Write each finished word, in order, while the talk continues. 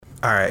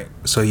All right,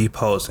 so you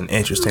posed an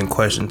interesting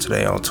question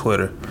today on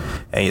Twitter,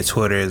 and your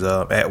Twitter is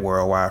at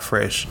Worldwide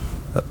Fresh,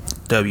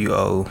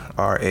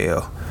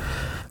 WORL.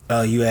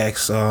 You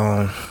asked,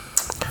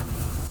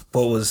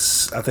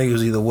 what's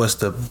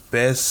the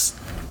best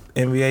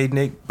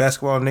NBA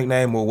basketball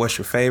nickname, or what's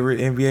your favorite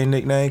NBA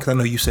nickname? Because I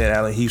know you said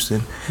Allen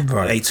Houston,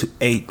 right?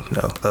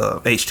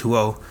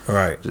 H2O,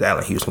 right?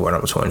 Allen Houston, word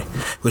number 20,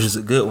 which is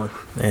a good one.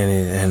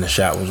 And the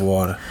shot was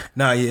water.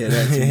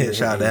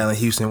 Shout out to Allen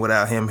Houston.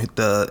 Without him,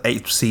 the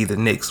 8th seed, the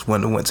Knicks,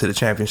 went to the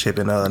championship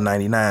in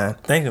 '99.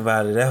 Think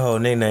about it, that whole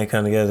nickname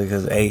come together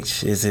because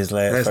H is his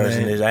last first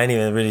initial. I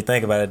didn't even really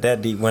think about it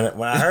that deep. When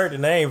I heard the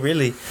name,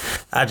 really,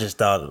 I just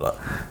thought like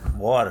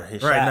water.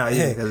 His shot.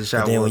 Because the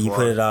shot. But then was when you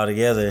water. put it all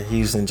together,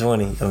 Houston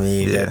 20. I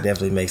mean, that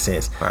definitely makes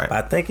sense. Right.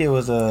 But I think it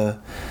was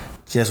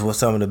just with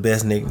some of the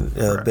best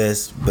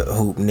best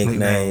hoop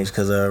nicknames,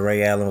 because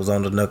Ray Allen was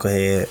on the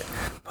Knucklehead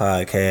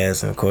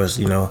podcast, and of course,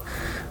 you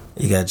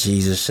got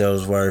Jesus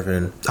Shuttlesworth,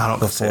 and I don't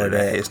before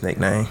that his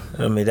nickname.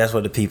 I mean, that's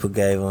what the people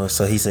gave him,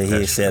 so he said he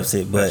accepts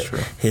it. But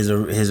his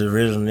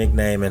original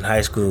nickname in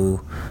high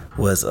school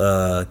was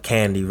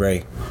Candy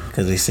Ray,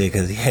 because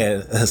he had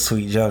a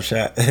sweet jump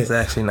shot. It's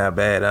actually not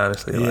bad,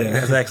 honestly.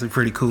 That's actually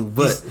pretty cool.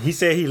 But he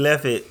said he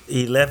left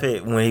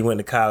it when he went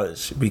to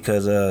college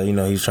because he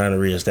was trying to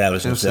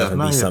reestablish himself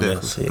and be something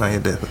else.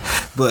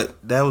 But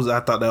I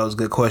thought that was a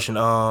good question.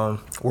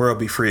 World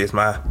Be Free is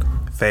my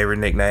favorite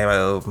nickname.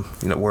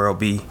 World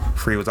Be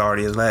Free was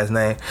already his last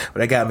name, but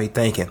that got me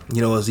thinking.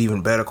 What's an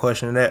even better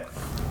question than that?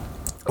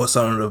 What's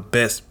some of the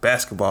best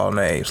basketball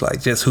names,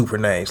 like just hooper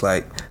names,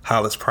 like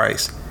Hollis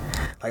Price?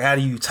 Like, how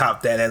do you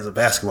top that as a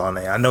basketball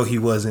name? I know he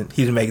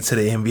didn't make it to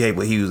the NBA,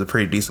 but he was a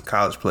pretty decent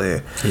college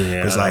player.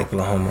 Yeah, it's like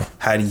Oklahoma.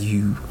 How do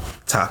you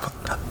top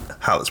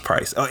Hollis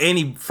Price? Or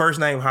any first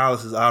name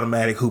Hollis is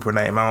automatic hooper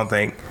name. I don't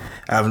think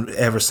I've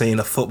ever seen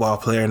a football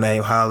player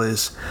named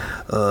Hollis,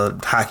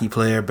 hockey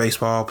player,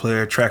 baseball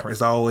player, track.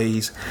 It's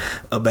always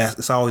a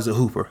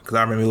hooper. Because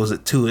I remember it was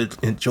two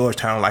in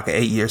Georgetown, like an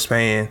 8-year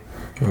span.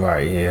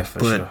 Right. Yeah. For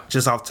sure. But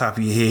just off the top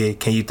of your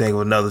head, can you think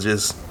of another?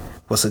 Just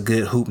what's a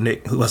good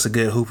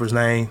hooper's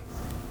name?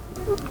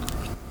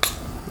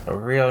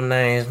 Real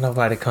names,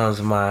 nobody comes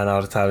to mind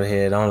off the top of the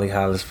head. Only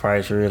Hollis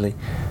Price, really.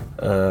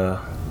 I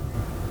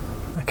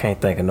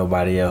can't think of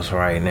nobody else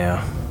right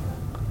now.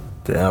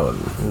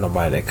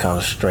 Nobody that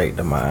comes straight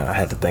to mind. I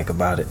had to think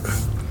about it.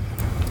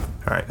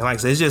 All right, like I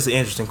said, it's just an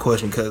interesting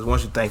question because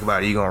once you think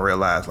about it, you're gonna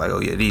realize like, oh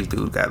yeah, these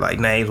dudes got like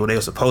names where they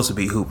were supposed to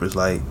be hoopers,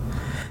 like,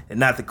 and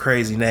not the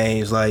crazy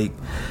names like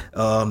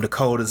the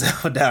coldest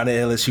ever down at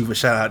LSU. But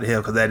shout out to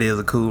him because that is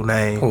a cool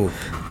name. Cool.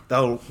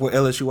 Though with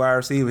LSU wide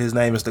receiver, his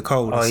name is the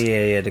coldest. Oh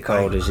yeah, the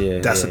coldest.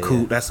 Like, that's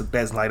cool. That's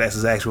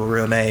his actual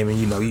real name,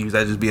 and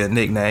that just be a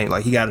nickname.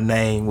 Like he got a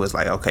name was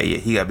like, okay, yeah,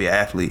 he got to be an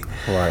athlete.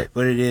 Right.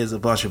 But it is a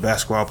bunch of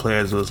basketball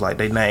players. It was like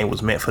their name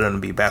was meant for them to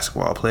be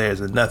basketball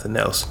players and nothing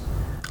else.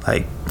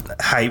 Like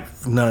hype,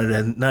 none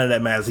of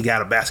that matters. He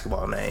got a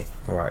basketball name.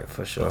 Right,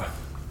 for sure.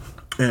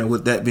 And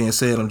with that being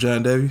said, I'm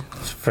John W.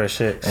 Fresh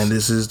Hits. And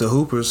this is the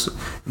Hoopers.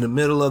 In the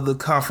middle of the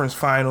conference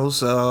finals,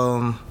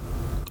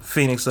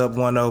 Phoenix up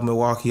 1-0,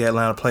 Milwaukee,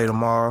 Atlanta play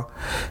tomorrow.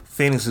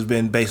 Phoenix has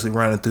been basically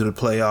running through the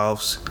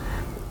playoffs.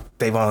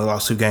 They've only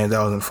lost 2 games.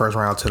 That was in the first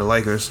round to the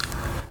Lakers.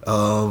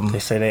 They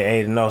say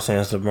they 8-0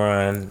 since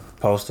LeBron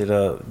posted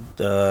up.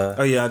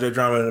 Andre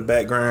Drummond in the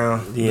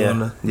background. Yeah.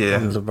 And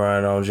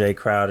LeBron on Jay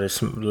Crowder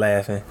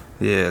laughing.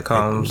 Yeah,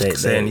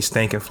 saying he's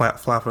stinking,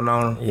 flopping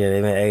on him. Yeah,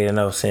 they've been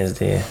 8-0 since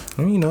then.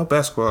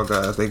 Basketball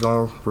guys, they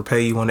gonna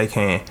repay you when they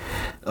can.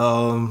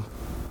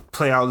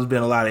 Playoffs has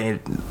been a lot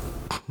of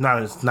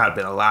not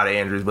been a lot of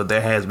injuries, but there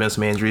has been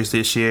some injuries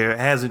this year. It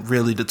hasn't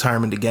really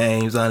determined the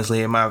games,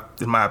 honestly, in my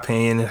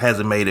opinion. It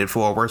hasn't made it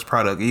for a worse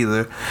product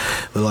either.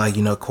 But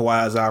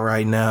Kawhi's out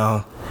right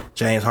now.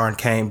 James Harden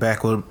came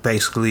back with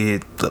basically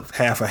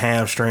half a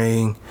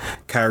hamstring.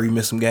 Kyrie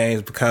missed some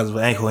games because of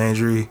an ankle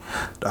injury.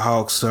 The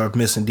Hawks are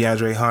missing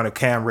DeAndre Hunter.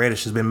 Cam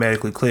Reddish has been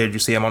medically cleared. You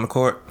see him on the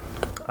court?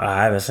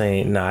 I haven't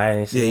seen. No, I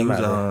ain't seen him.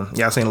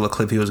 I seen a little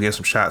clip. He was getting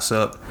some shots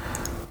up.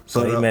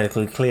 So he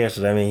medically clear,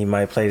 so that means he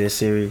might play this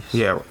series.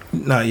 Yeah,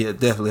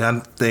 definitely. I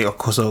think, of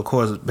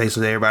course,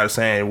 basically everybody's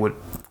saying with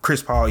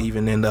Chris Paul,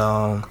 even in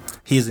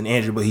he isn't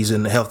injured, but he's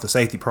in the health and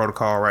safety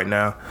protocol right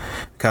now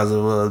because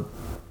of a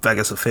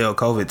failed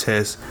COVID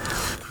test.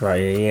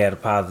 Right. Yeah, he had a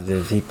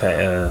positive. He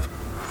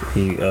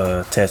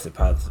tested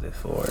positive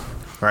for it.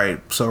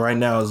 Right. So right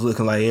now it's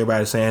looking like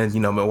everybody's saying,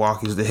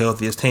 Milwaukee's the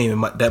healthiest team,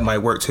 and that might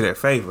work to their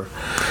favor.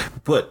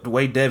 But the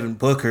way Devin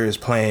Booker is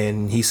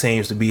playing, he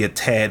seems to be a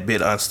tad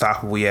bit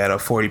unstoppable. He had a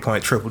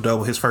 40-point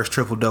triple-double, his first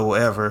triple-double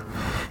ever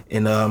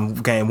in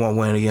Game 1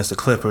 win against the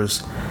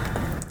Clippers.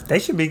 They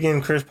should be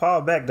getting Chris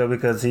Paul back, though,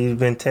 because he's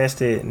been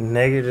tested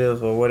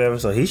negative or whatever,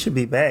 so he should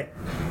be back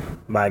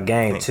by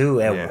Game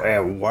 2,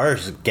 at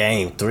worst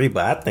Game 3,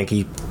 but I think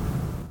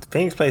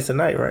Phoenix plays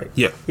tonight, right?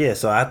 Yeah. Yeah,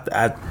 so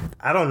I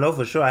don't know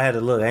for sure. I had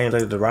to look. I ain't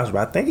looked at the roster,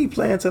 but I think he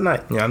playing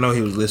tonight. Yeah, I know he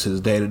was listed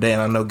as day-to-day,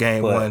 and I know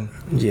Game 1.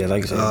 Yeah,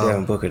 like you said,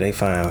 Devin Booker, they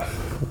fine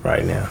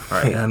right now.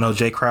 Right. I know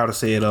Jay Crowder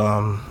said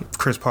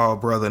Chris Paul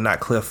brother, not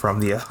Cliff from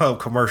the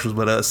commercials,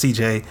 but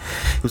CJ,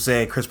 who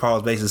said Chris Paul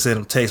was basically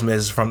sending text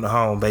messages from the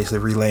home, basically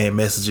relaying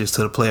messages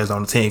to the players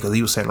on the team because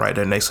he was sitting right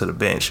there next to the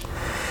bench.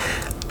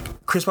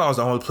 Chris Paul is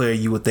the only player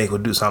you would think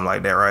would do something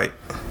like that, right?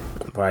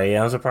 Right,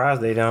 yeah, I'm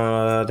surprised they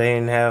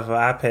didn't have an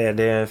iPad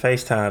there and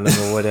FaceTime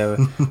them or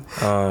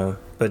whatever.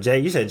 But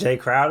you said Jay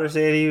Crowder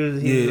said he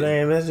was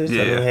laying messages.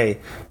 Yeah. I mean, hey,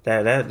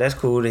 that's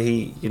cool that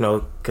he,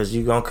 because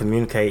you gonna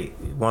communicate,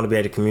 want to be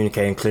able to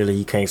communicate, and clearly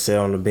you can't sit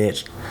on the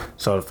bench.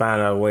 So to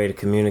find out a way to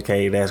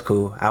communicate, that's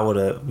cool. I would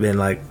have been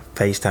like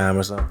FaceTime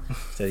or something.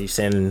 So you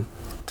sending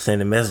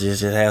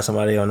messages, just have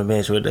somebody on the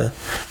bench with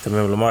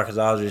remember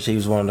LaMarcus Aldridge, he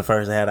was one of the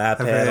first to have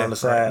an iPad on the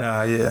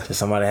side. Just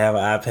somebody have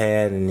an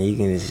iPad and he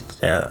can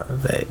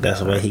that's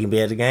the way he can be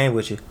at the game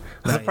with you.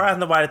 I'm surprised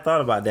nobody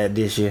thought about that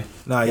this year.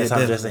 I guess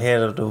I'm just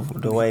ahead of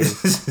the way.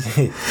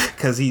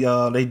 Because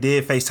they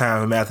did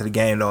FaceTime him after the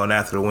game though, and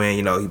after the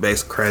win, he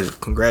basically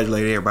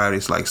congratulated everybody.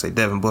 It's like say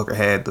Devin Booker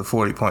had the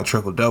 40-point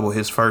triple-double,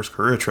 his first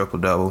career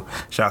triple-double.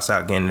 Shouts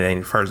out getting it in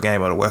the first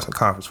game of the Western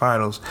Conference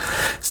Finals.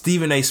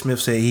 Stephen A.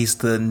 Smith said he's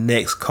the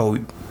next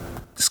Kobe.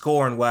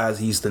 Scoring wise,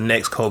 he's the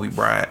next Kobe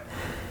Bryant.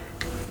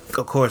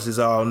 Of course, as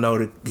all know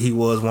that he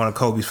was one of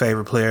Kobe's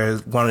favorite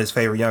players, one of his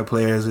favorite young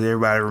players.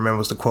 Everybody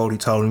remembers the quote he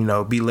told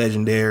him, be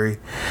legendary.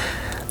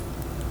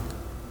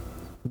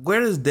 Where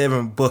does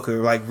Devin Booker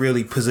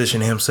really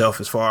position himself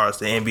as far as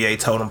the NBA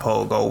totem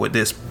pole go with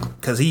this?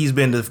 Because he's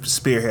been the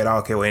spearhead. I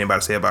don't care what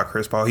anybody say about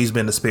Chris Paul. He's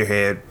been the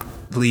spearhead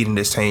leading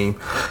this team.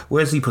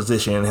 Where's he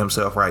positioning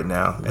himself right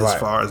now as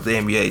far as the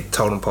NBA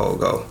totem pole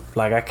go?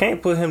 I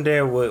can't put him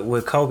there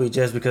with Kobe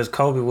just because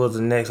Kobe was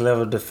the next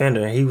level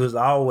defender. He was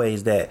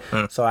always that.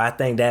 So I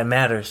think that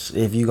matters.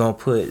 If you're going to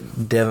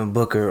put Devin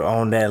Booker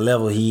on that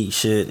level, he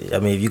should,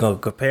 if you're going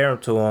to compare him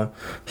to him,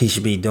 he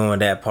should be doing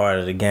that part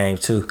of the game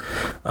too.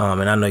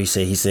 And I know he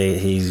said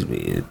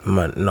he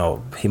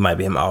might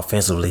be him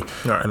offensively.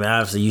 Right.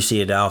 Obviously you see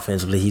it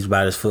offensively. He's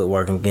about his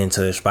footwork and getting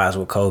to his spots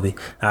with Kobe.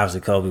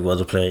 Obviously Kobe was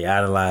a player he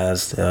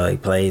idolized. He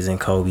plays in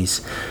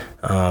Kobe's.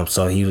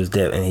 So he was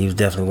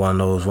definitely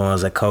one of those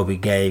ones that Kobe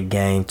gave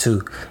game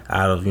to.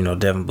 Out of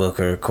Devin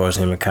Booker, of course,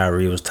 him and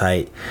Kyrie was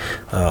tight.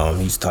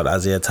 He's taught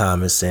Isaiah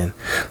Thomas, and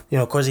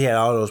of course he had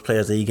all those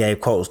players that he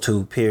gave quotes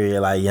to. Period,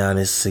 like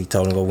Giannis, he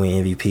told him to go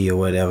win MVP or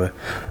whatever.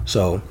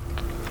 So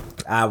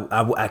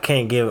I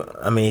can't give.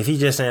 If he's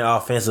just saying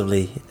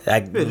offensively,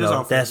 that's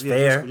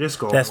fair.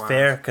 That's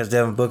fair because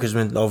Devin Booker's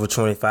been over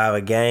 25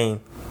 a game.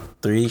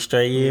 3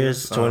 straight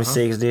years,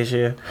 26 this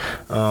year.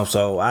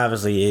 So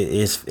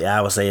obviously, I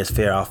would say it's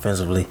fair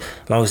offensively.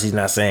 As long as he's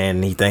not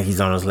saying he thinks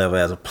he's on his level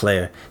as a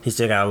player, he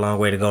still got a long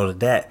way to go to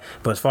that.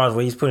 But as far as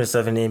where he's putting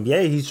himself in the NBA,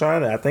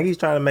 I think he's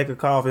trying to make a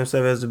call for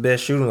himself as the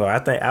best shooting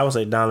guard. I would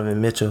say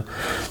Donovan Mitchell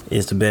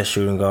is the best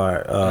shooting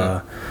guard.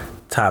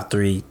 Top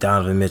 3: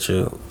 Donovan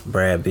Mitchell,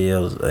 Brad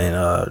Beal,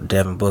 and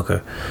Devin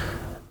Booker.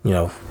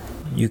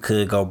 You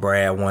could go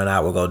Brad 1. I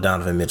would go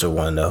Donovan Mitchell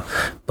 1 though,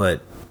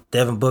 but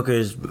Devin Booker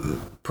is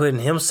putting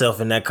himself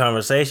in that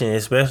conversation,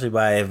 especially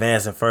by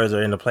advancing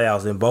further in the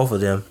playoffs than both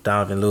of them.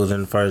 Donovan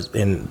losing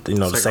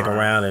the second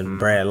round, and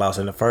Brad lost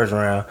in the first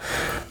round.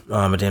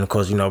 And then of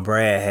course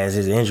Brad has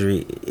his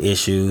injury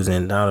issues,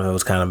 and Donovan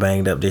was kind of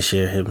banged up this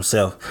year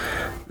himself.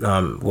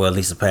 At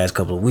least the past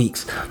couple of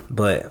weeks,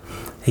 but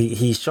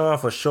he's showing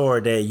for sure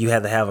that you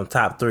have to have him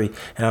top 3.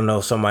 And I know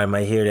somebody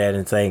might hear that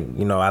and think,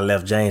 I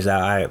left James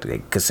out.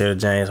 I consider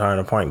James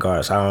Harden a point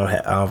guard, so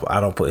I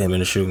don't put him in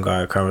the shooting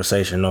guard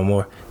conversation no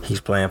more. He's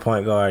playing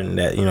point guard, and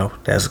that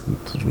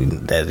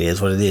that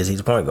is what it is. He's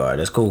a point guard.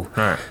 That's cool.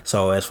 Right.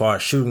 So as far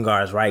as shooting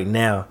guards right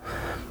now,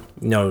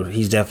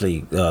 he's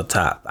definitely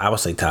top. I would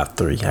say top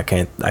 3. I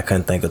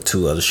couldn't think of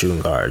 2 other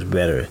shooting guards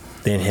better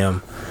than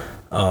him.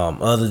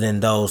 Other than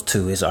those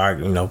 2, it's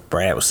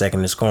Brad was second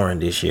in scoring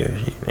this year,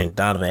 and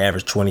Donovan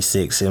averaged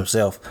 26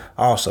 himself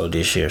also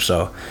this year.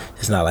 So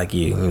it's not like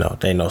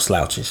they no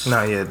slouches.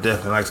 No, yeah,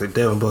 definitely. Like I said,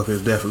 Devin Booker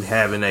is definitely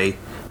having a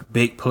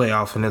big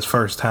playoff in his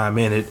first time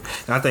in it.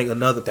 And I think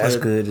another player, that's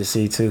good to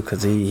see too,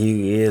 because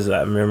he is.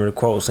 I remember the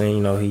quote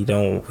saying,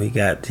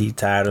 he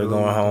tired of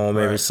going home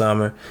every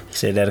summer. He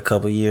said that a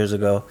couple of years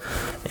ago,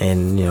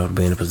 and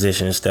being in a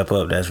position to step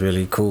up, that's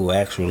really cool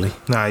actually.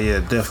 Nah, yeah,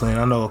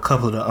 definitely. I know a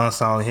couple of the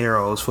unsung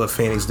heroes for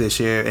Phoenix this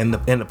year in the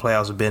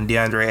playoffs have been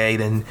DeAndre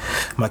Ayton,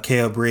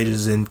 Mikal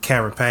Bridges, and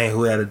Cameron Payne,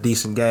 who had a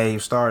decent game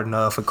starting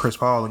for Chris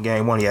Paul in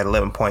game 1. He had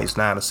 11 points,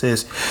 9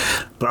 assists.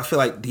 But I feel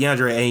like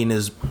DeAndre Ayton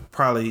is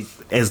probably,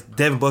 as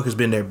Devin Booker's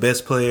been their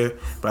best player,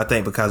 but I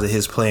think because of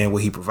his play and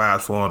what he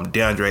provides for him,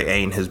 DeAndre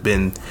Ayton has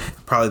been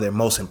probably their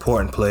most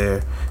important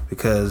player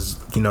because,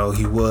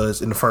 he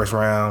was in the first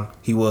round,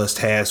 he was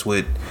tasked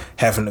with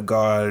having to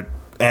guard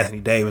Anthony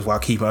Davis while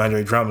keeping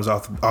Andre Drummond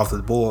off the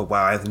board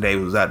while Anthony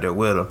Davis was out there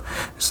with him.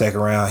 The second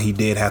round, he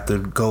did have to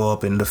go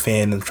up and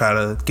defend and try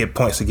to get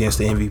points against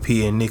the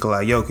MVP and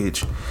Nikola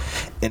Jokic.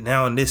 And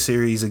now in this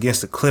series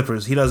against the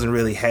Clippers, he doesn't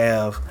really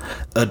have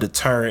a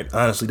deterrent,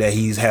 honestly, that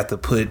he's had to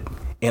put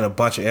in a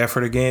bunch of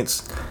effort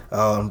against.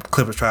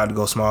 Clippers tried to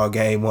go small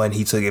game one.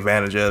 He took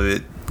advantage of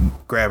it,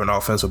 grabbing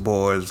offensive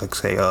boards, like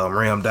say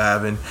rim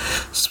diving,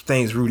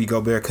 things Rudy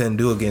Gobert couldn't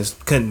do,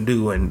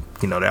 and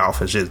the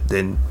offense just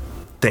didn't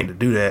think to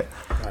do that.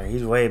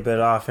 He's way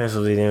better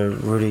offensively than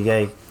Rudy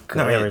Gay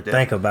could ever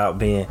think about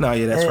being. No,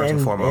 yeah, that's first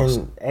and foremost.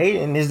 And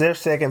Aiden is their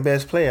second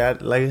best player.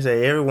 Like you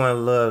say,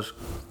 everyone loves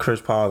Chris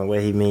Paul and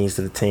what he means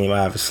to the team,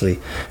 obviously.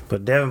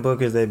 But Devin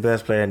Booker is their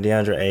best player, and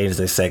DeAndre Ayton is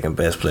their second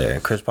best player.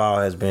 And Chris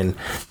Paul has been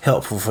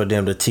helpful for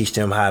them to teach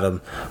them how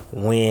to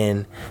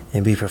win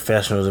and be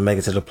professionals and make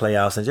it to the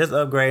playoffs, and just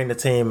upgrading the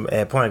team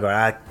at point guard.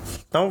 I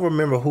don't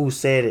remember who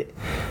said it,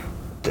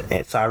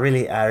 so I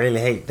really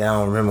hate that I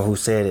don't remember who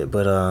said it,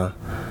 but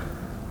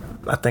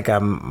I think I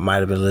might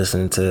have been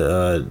listening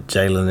to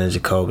Jalen and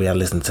Jacoby. I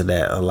listened to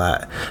that a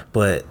lot,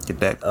 but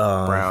get that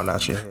Brown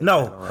out your head.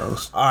 No,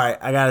 all right,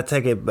 I gotta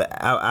take it. But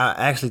I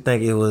actually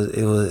think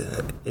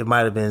it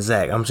might have been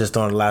Zach. I'm just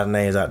throwing a lot of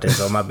names out there,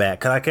 so my bad.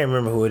 Cause I can't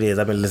remember who it is.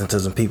 I've been listening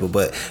to some people,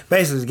 but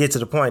basically to get to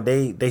the point,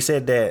 they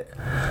said that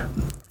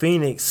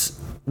Phoenix,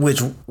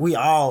 which we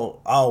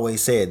all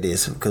always said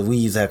this because we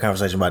used to have a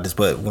conversation about this,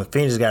 but when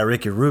Phoenix got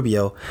Ricky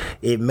Rubio,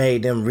 it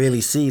made them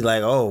really see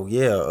like, oh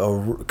yeah,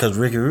 because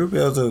Ricky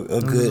Rubio's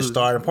a good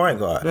starting point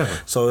guard. Yeah.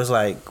 So it's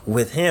like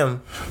with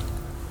him,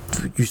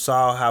 you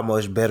saw how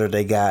much better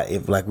they got.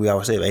 If, like we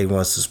always say, if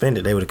everyone's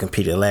suspended, they would have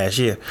competed last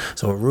year.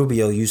 So with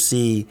Rubio, you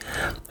see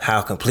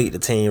how complete the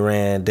team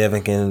ran.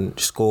 Devin can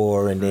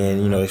score and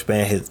then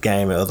expand his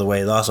game in other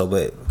ways also,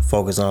 but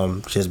focus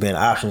on just being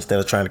an option instead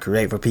of trying to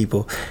create for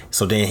people.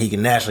 So then he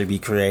can naturally be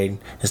creating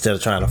instead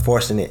of trying to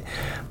forcing it.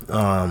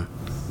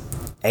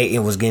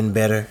 Ayton was getting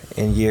better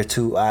in year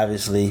 2,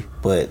 obviously,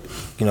 but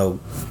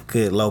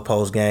good low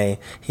post game.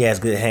 He has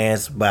good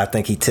hands, but I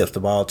think he tips the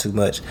ball too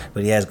much.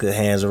 But he has good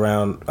hands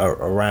around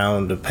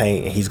the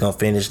paint, and he's gonna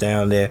finish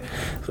down there.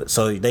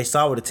 So they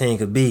saw what the team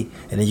could be,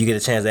 and then you get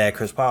a chance to add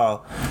Chris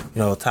Paul,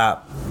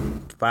 top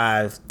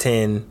 5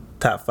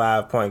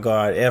 point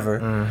guard ever.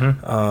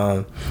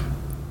 Mm-hmm.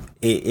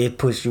 It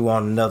puts you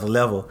on another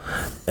level,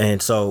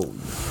 and so.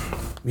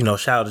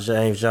 Shout out to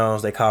James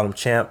Jones. They call him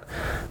champ.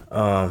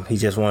 He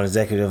just won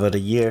Executive of the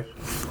Year.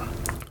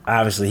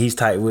 Obviously, he's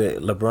tight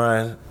with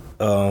LeBron.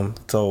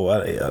 So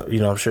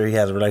I'm sure he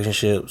has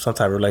some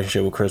type of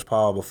relationship with Chris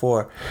Paul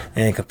before,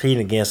 and competing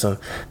against him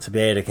to be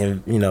able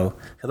to,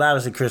 because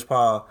obviously Chris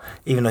Paul,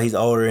 even though he's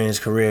older in his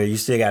career, you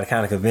still got to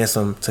kind of convince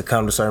him to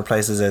come to certain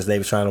places as they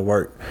were trying to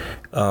work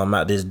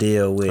out this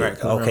deal with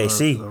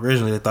OKC.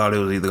 Originally, they thought it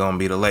was either going to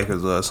be the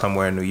Lakers or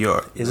somewhere in New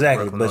York.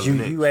 Exactly, but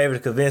you were able to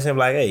convince him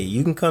like, hey,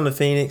 you can come to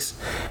Phoenix,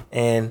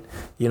 and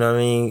at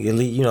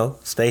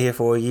least stay here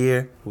for a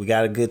year. We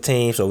got a good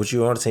team, so with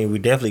you on the team, we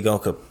definitely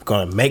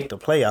gonna make the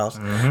playoffs.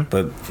 Mm-hmm.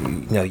 But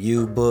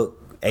you book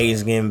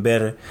Aiden's getting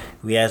better.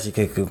 We actually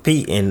could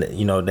compete, and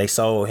they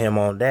sold him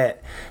on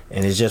that,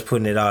 and it's just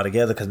putting it all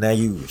together because now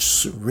you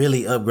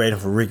really upgrading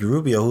from Ricky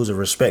Rubio, who's a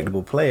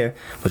respectable player,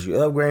 but you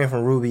upgrading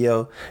from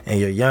Rubio, and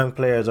your young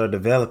players are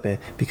developing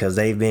because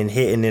they've been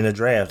hitting in the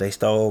draft. They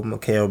stole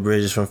Mikal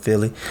Bridges from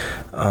Philly.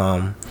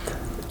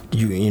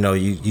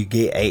 You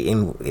get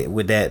Ayton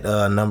with that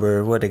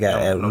number. What they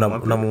got?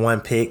 Number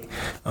 1 pick,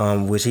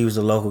 which he was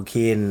a local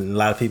kid, and a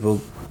lot of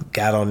people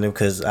got on them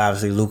because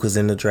obviously Luka's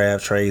in the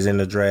draft, Trey's in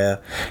the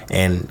draft,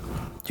 and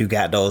you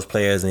got those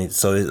players, and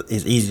so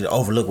it's easy to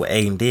overlook what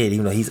Ayton did,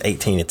 even though he's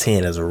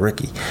 18-10 as a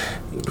rookie.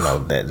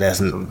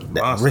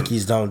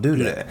 Rookies don't do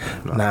that.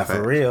 Yeah, not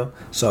for real.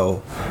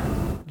 So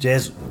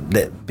just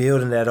that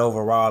building that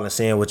overall and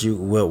seeing what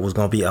was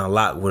going to be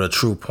unlocked with a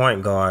true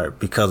point guard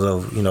because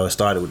of it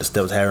started with the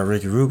steps having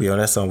Ricky Rubio,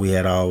 and that's something we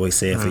had always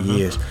said for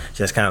years.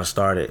 Just kind of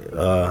started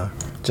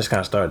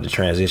the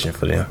transition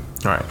for them.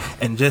 All right,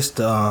 and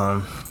just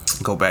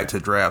go back to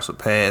drafts of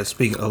past.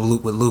 Speaking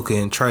of with Luka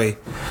and Trey,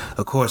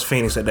 of course,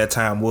 Phoenix at that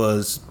time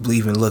was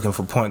even looking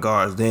for point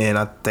guards. Then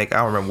I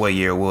don't remember what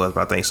year it was,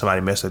 but I think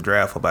somebody messed a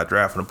draft up by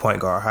drafting a point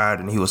guard higher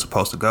than he was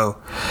supposed to go.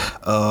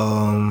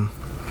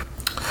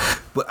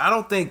 But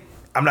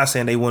I'm not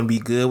saying they wouldn't be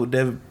good with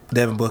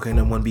Devin Booker and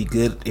they wouldn't be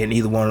good in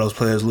either one of those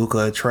players,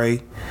 Luka or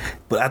Trey.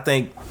 But I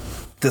think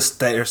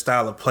their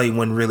style of play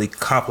wouldn't really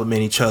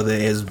complement each other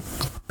as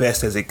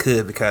best as it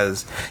could,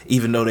 because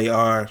even though they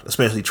are,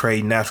 especially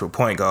Trey, natural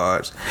point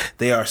guards,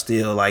 they are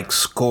still like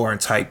scoring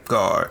type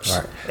guards.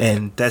 Right.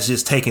 And that's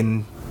just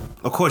taking,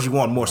 of course you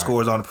want more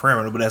scores on the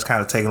perimeter, but that's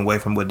kind of taken away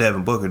from what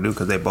Devin Booker do,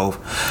 because they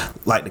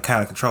both like to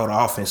kind of control the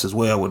offense as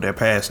well with their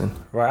passing.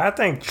 Right. I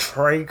think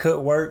Trey could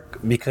work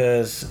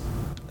because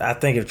I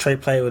think if Trey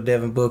played with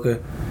Devin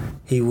Booker,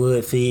 he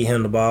would feed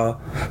him the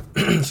ball,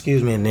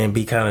 excuse me, and then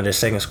be kind of their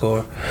second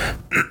scorer.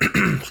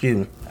 Excuse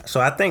me. So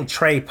I think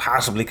Trey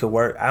possibly could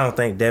work. I don't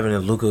think Devin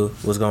and Luka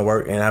was going to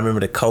work. And I remember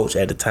the coach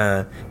at the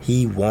time,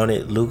 he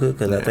wanted Luka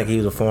because I think he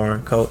was a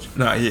foreign coach.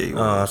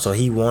 So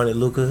he wanted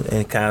Luka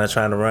and kind of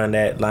trying to run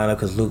that lineup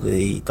because Luka,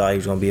 he thought he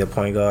was going to be a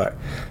point guard.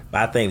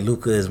 But I think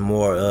Luka is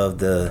more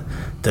of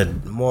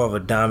a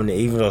dominant,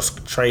 even though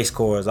Trey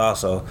scores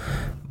also.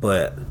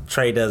 But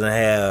Trey doesn't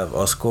have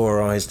a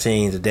scorer on his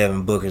team to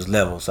Devin Booker's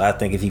level. So I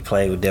think if he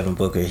played with Devin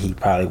Booker, he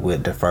probably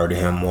would defer to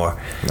him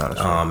more.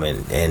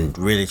 And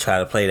really try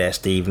to play that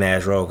Steve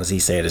Nash role because he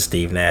said that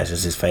Steve Nash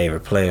is his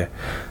favorite player.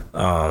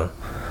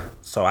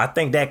 So I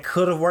think that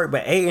could have worked,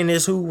 but Ayton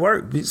is who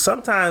worked.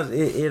 Sometimes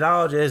it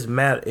all just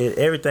matters.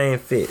 Everything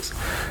fits.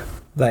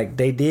 Like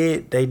they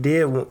did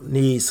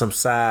need some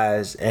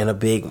size and a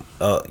big,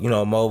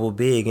 mobile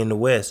big in the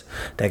West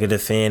that could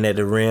defend at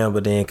the rim,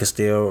 but then could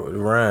still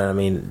run. I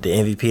mean, the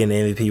MVP and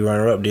the MVP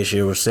runner-up this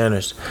year were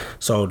centers.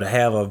 So to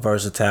have a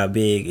versatile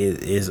big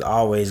is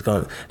always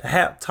going to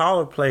have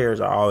taller players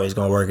are always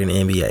going to work in the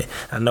NBA.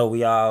 I know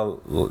we all,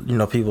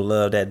 people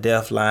love that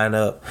depth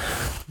lineup,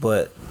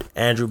 but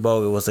Andrew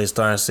Bogut was their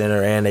starting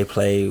center, and they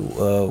played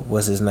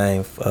what's his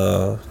name?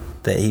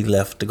 That he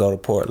left to go to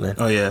Portland.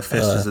 Oh yeah,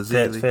 Festus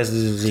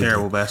Ezeli.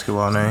 Terrible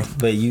basketball name.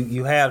 But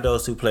you have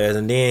those two players,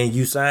 and then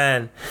you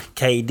sign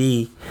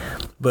KD,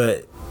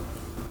 but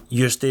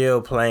you're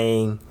still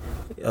playing.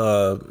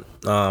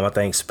 I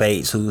think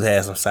Spates, who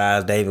has some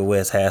size. David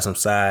West has some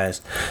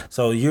size.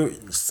 So your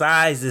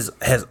size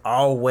has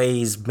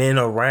always been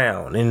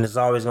around, and it's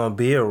always going to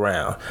be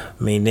around.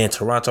 I mean, then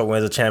Toronto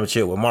wins a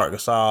championship with Marc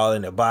Gasol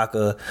and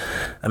Ibaka.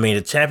 I mean,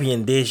 the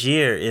champion this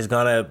year is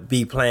going to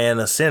be playing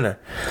a center.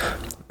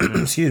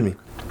 Excuse me.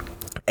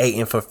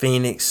 Ayton for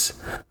Phoenix.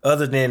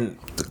 Other than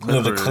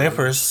the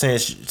Clippers,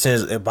 since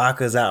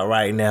Ibaka's out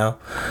right now,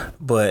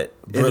 but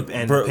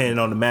depending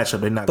on the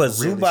matchup, they're not. But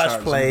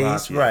Zubac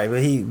plays right,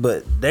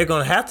 but they're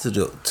gonna have to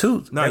do it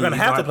too. They're gonna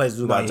have to play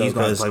Zubac. He's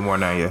gonna play more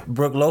now. Yeah.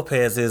 Brook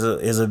Lopez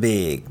is a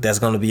big that's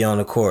gonna be on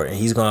the court, and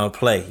he's gonna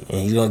play,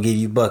 and he's gonna give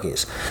you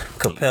buckets.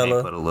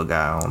 Capella, put a little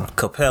guy on him.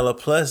 Capella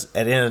plus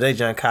at the end of the day,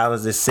 John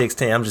Collins is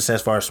 6'10". I'm just saying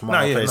as far as small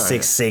player,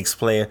 6'6"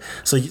 player.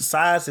 So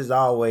size has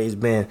always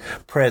been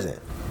present.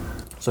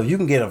 So you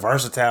can get a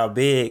versatile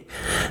big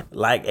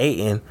like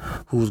Ayton,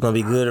 who's going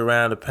to be good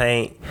around the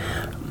paint.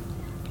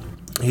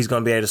 He's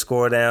going to be able to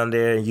score down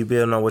there, and you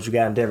build on what you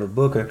got in Devin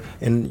Booker.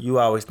 And you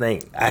always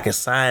think, I can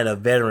sign a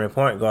veteran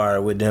point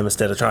guard with them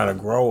instead of trying to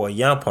grow a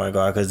young point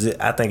guard, because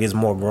I think it's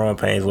more growing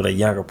pains with a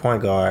younger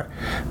point guard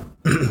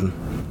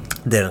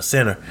than a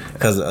center,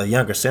 because a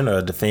younger center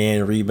will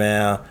defend,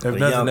 rebound. If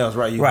nothing else,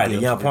 right? The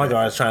young point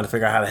guard is trying to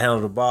figure out how to handle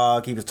the ball,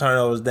 keep his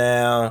turnovers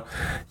down.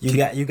 You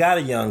got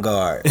a young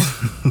guard.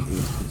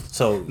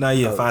 So now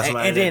you find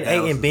somebody. And then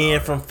Ayton being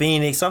from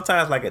Phoenix,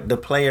 sometimes like the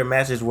player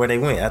matches where they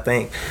went. I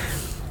think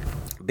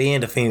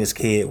being the Phoenix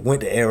kid,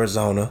 went to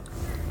Arizona,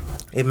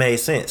 it made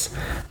sense.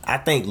 I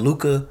think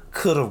Luka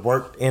could have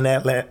worked in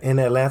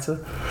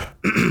Atlanta,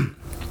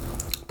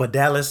 but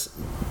Dallas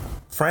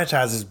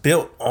franchise is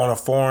built on a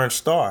foreign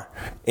star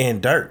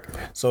in Dirk,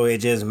 so it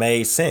just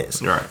made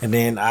sense. Right. And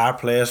then our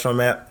players from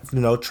that,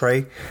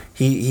 Trey,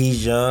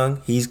 he's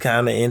young, he's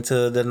kind of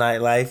into the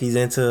nightlife, he's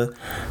into.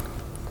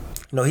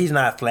 He's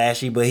not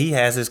flashy, but he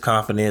has his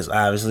confidence,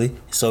 obviously.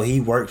 So he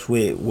works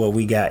with what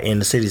we got in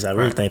the cities. I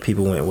really think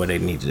people went where they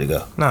needed to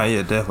go. No,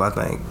 yeah,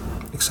 definitely. I think,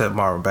 except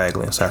Marvin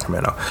Bagley in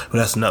Sacramento. But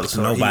that's another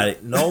story.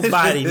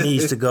 Nobody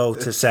needs to go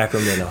to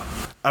Sacramento.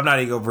 I'm not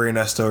even going to bring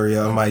that story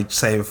up. I might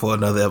save it for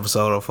another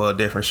episode or for a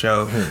different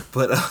show.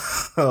 But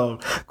going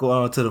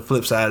on to the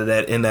flip side of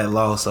that, in that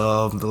loss,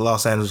 the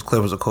Los Angeles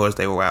Clippers, of course,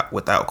 they were out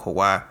without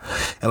Kawhi.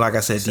 And like I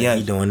said,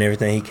 he's doing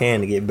everything he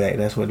can to get back.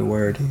 That's what the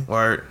word is.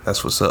 Word.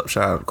 That's what's up.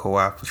 Shout out to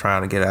Kawhi for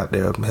trying to get out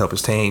there and help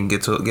his team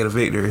get a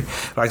victory.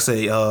 Like I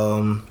say,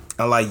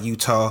 unlike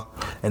Utah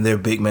and their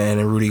big man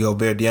and Rudy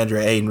Gobert,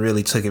 DeAndre Ayton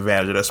really took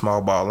advantage of that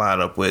small ball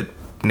lineup with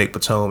Nick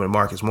Batum and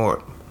Marcus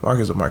Morris.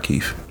 Marcus or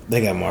Markeith?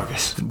 They got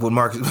Marcus. With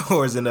Marcus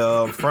Morris in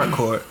the front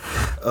court.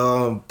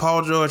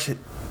 Paul George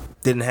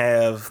didn't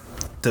have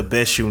the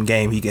best shooting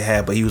game he could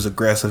have, but he was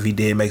aggressive. He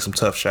did make some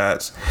tough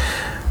shots.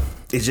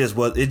 It just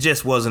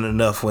wasn't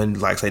enough when,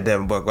 like, say,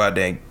 Devin Booker go out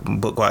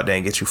there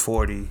and get you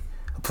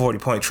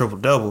 40-point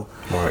triple-double.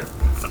 Right.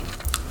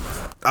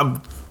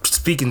 I'm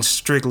speaking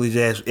strictly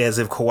as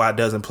if Kawhi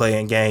doesn't play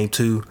in game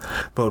 2,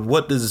 but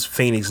what does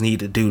Phoenix need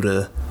to do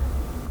to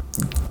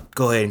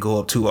go ahead and go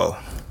up 2-0?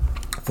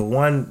 For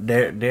one,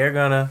 they're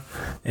gonna,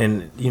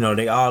 and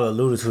they all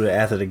alluded to it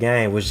after the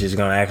game, which is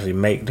gonna actually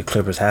make the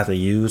Clippers have to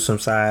use some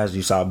size.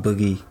 You saw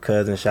Boogie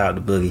Cousins, shout out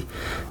to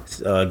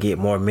Boogie, get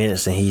more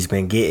minutes than he's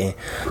been getting.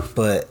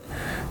 But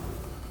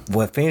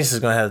what Phoenix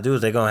is gonna have to do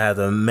is they're gonna have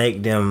to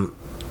make them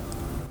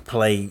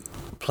play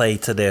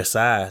to their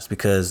size,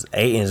 because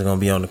Ayton is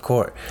gonna be on the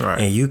court, right.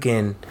 And you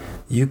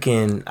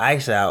can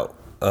ice out.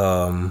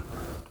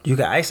 You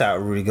can ice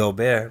out Rudy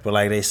Gobert, but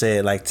like they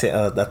said, I think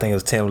it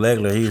was Tim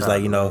Legler. He was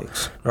like,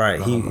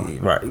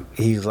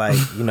 He's like,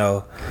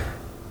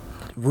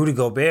 Rudy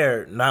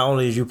Gobert. Not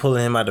only is you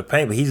pulling him out the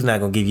paint, but he's not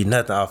gonna give you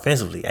nothing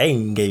offensively.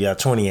 Ayton gave y'all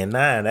 20 and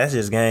 9. That's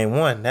just game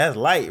 1. That's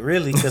light,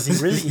 really, because he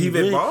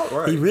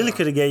really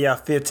could have gave y'all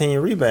 15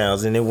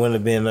 rebounds, and it wouldn't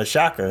have been a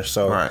shocker.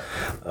 So, right.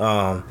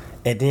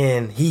 And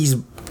then he's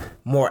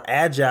more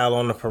agile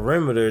on the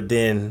perimeter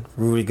than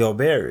Rudy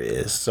Gobert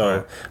is.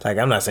 So, like,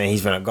 I'm not saying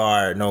he's gonna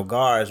guard no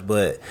guards,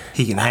 but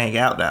he can hang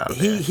out now.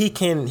 He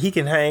can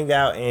hang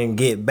out and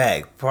get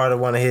back. Part of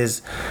one of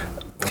his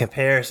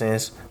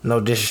comparisons, no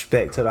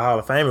disrespect to the Hall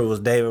of Famer, was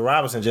David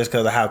Robinson, just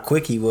because of how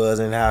quick he was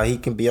and how he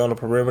can be on the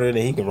perimeter and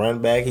he can run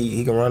back,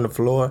 he can run the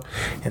floor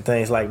and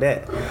things like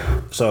that.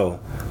 So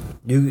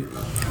you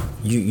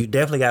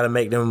definitely got to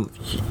make them.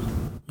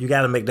 You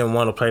got to make them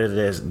want to play to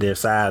their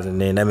size, and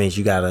then that means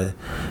you got to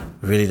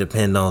really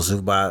depend on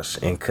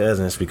Zubac and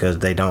Cousins because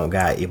they don't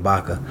got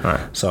Ibaka.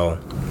 Right. So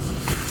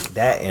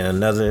that and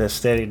another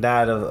steady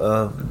diet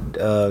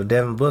of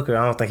Devin Booker.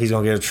 I don't think he's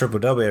gonna get a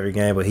triple-double every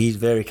game, but he's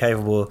very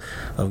capable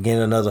of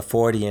getting another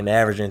 40 and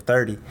averaging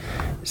 30.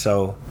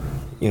 So,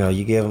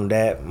 you give him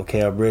that.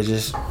 Mikal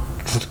Bridges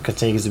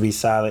continues to be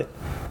solid.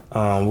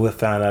 We'll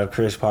find out if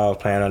Chris Paul's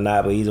playing or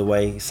not, but either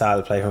way,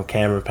 solid play from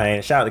Cameron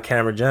Payne. Shout out to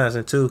Cameron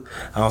Johnson, too.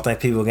 I don't think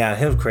people got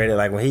him credit.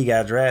 Like, when he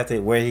got drafted,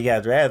 everybody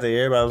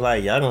was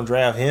like, y'all gonna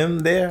draft him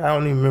there? I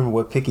don't even remember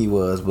what pick he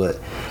was, but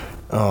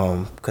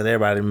because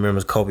everybody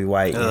remembers Kobe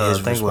White and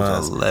his response. I think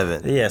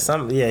it was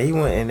 11. He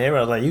went, and everybody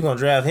was like, you gonna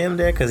draft him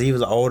there? Because he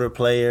was an older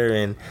player,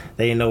 and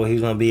they didn't know what he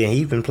was gonna be, and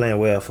he's been playing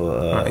well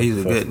for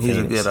he's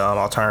a good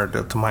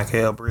alternative to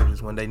Mikal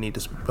Bridges when they need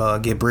to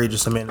get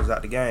Bridges some minutes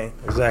out the game.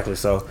 Exactly.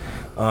 So,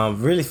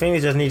 really,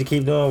 Phoenix just need to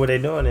keep doing what they're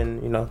doing,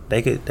 and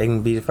they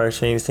can be the first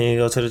Phoenix team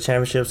to go to the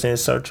championship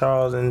since Sir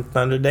Charles and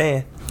Thunder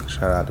Dan.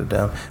 Shout out to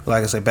them.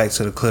 Like I said, back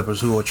to the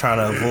Clippers, who are trying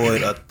to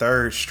avoid a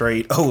third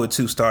straight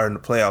 0-2 start in the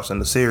playoffs in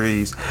the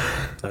series.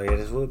 Oh yeah,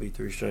 this will be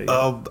 3 straight.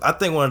 Yeah. I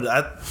think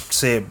I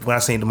said when I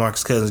seen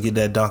DeMarcus Cousins get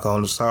that dunk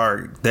on the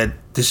start that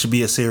this should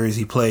be a series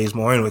he plays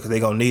more anyway because they're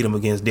gonna need him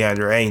against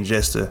DeAndre Ayton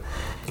just to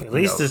at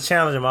least to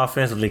challenge him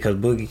offensively because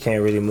Boogie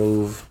can't really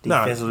move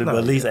defensively. But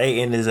at least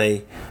Ayton is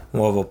a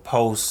more of a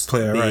post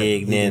player,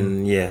 big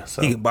than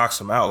so he can box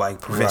him out,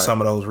 like prevent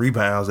some of those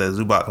rebounds that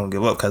Zubac gonna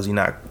give up because he's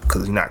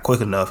not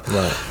quick enough.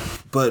 Right.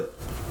 But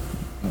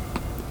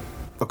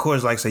of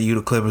course, like I say,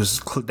 the Clippers,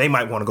 they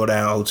might want to go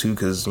down 0-2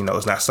 because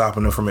it's not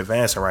stopping them from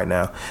advancing right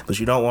now. But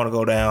you don't want to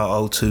go down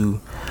 0-2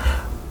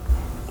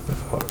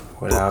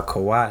 without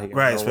Kawhi,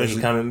 right?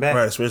 Especially coming back,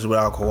 right? Especially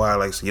without Kawhi,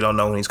 like so you don't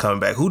know when he's coming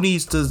back. Who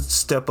needs to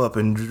step up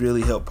and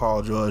really help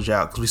Paul George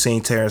out? Because we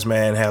seen Terrence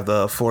Mann have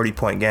the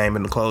 40-point game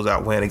in the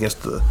closeout win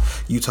against the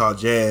Utah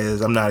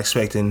Jazz. I'm not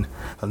expecting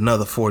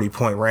another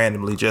 40-point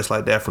randomly just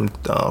like that from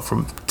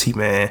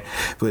T-Man.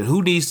 But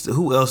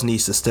who else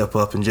needs to step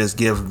up and just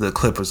give the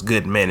Clippers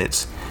good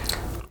minutes?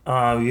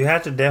 You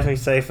have to definitely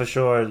say for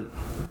sure.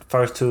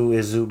 First two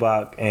is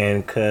Zubac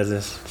and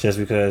Cousins, just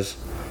because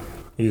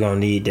you're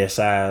going to need their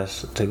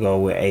size to go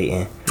with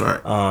Ayton.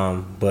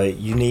 Right. But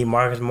you need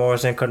Marcus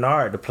Morris and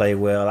Kennard to play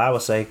well, I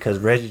would say, because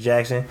Reggie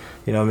Jackson,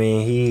 he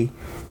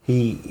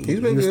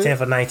was 10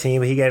 for 19,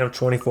 but he gave him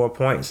 24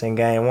 points in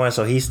game one.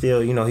 So he's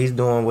still, he's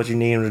doing what you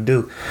need him to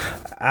do.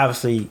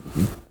 Obviously,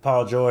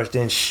 Paul George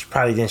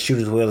probably didn't shoot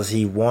as well as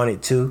he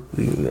wanted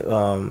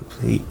to.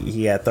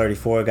 He had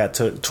 34, got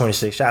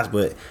 26 shots,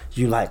 but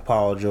you like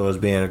Paul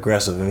George being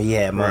aggressive, and he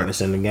had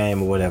moments in the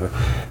game or whatever.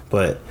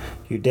 But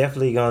you're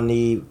definitely going to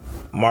need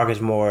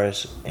Marcus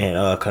Morris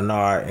and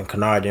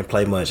Kennard didn't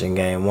play much in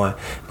game one,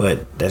 but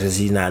that's because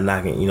he's not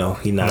knocking,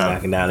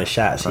 knocking down the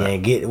shots. He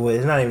ain't getting. Well,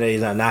 it's not even that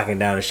he's not knocking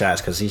down the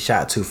shots because he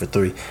shot 2 for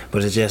 3,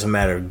 but it's just a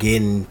matter of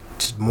getting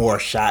more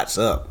shots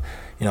up.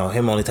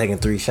 Him only taking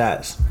 3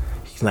 shots.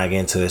 He's not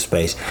getting to his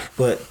space.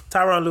 But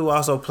Tyronn Lue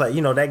also played.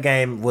 That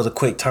game was a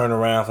quick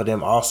turnaround for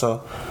them.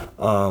 Also,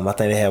 I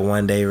think they had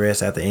 1 day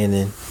rest after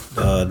ending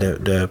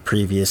the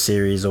previous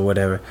series or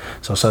whatever.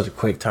 So such a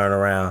quick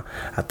turnaround.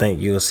 I think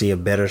you'll see a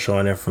better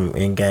showing from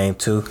in game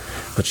 2.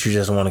 But you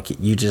just want to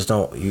keep. You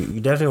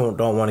definitely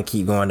don't want to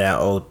keep going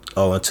down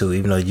 0-2.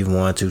 Even though you've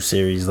won 2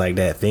 series like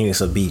that, Phoenix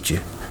will beat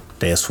you.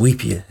 They'll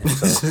sweep you.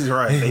 So,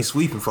 right. They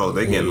sweeping folks.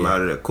 They getting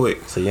out of there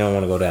quick. So you don't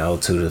want to go down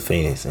 0-2 to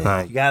Phoenix.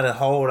 Right. You got to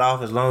hold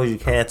off as long as you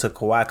can till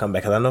Kawhi come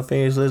back. Because I know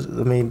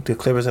the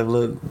Clippers have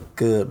looked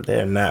good, but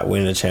they're not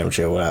winning the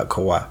championship without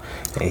Kawhi.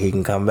 And he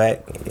can come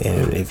back.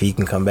 And if he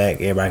can come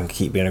back, everybody can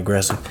keep being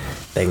aggressive.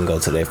 They can go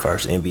to their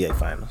first NBA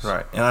Finals.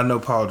 Right. And I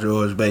know Paul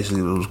George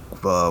basically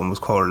was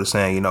quoted as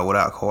saying,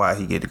 without Kawhi,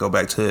 he get to go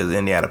back to his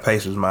Indiana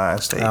Pacers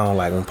mind state. I don't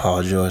like when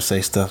Paul George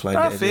say stuff like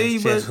that.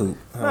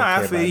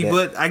 I feel you,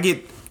 but I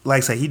get.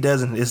 Like I say, he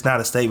doesn't. It's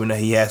not a statement that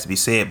he has to be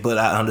said, but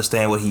I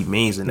understand what he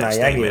means in that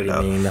statement.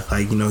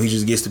 He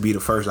just gets to be the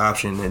first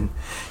option, and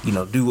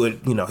do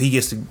what he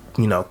gets to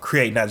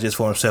create not just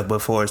for himself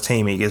but for his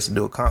team. He gets to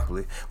do it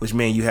comfortably, which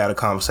means you had a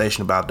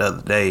conversation about the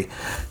other day,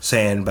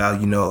 saying about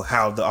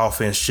how the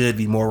offense should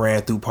be more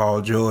ran through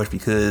Paul George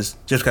because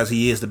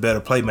he is the better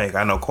playmaker.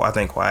 I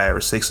think Kawhi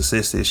averaged 6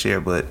 assists this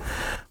year, but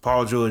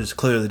Paul George is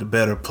clearly the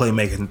better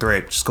playmaking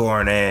threat,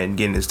 scoring and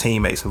getting his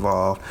teammates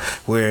involved,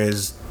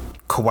 whereas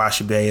Kawhi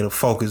should be able to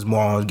focus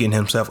more on getting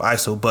himself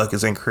ISO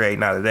buckets and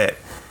creating out of that.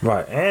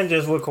 Right. And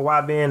just with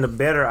Kawhi being the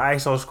better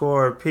ISO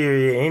scorer,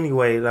 period,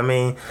 anyway, I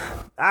mean,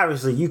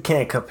 obviously you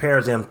can't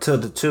compare them to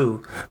the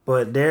two,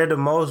 but they're the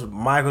most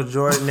Michael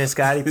Jordan and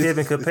Scottie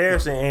Pippen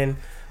comparison. And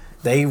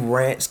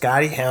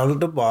Scotty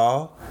handled the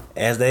ball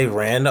as they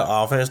ran the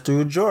offense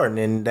through Jordan,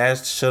 and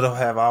that should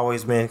have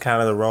always been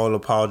kind of the role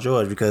of Paul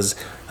George because,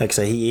 like I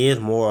said, he is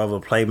more of a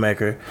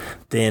playmaker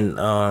than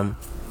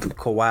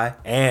Kawhi,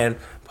 and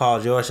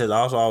Paul George has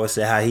also always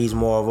said how he's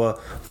more of a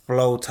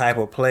flow type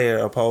of player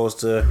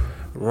opposed to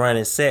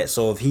running sets.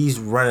 So if he's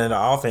running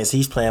the offense,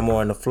 he's playing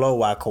more in the flow,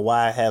 while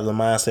Kawhi has the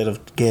mindset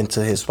of getting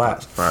to his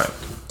spots. Right.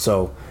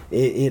 So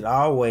it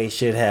always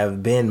should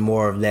have been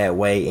more of that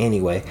way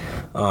anyway.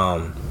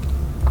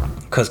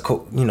 Because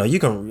you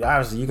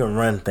can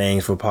run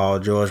things for Paul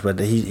George, but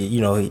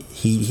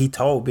he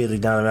told Billy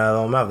down out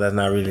of his mouth that's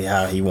not really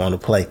how he want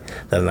to play.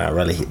 That's not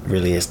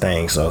really his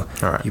thing. So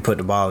you put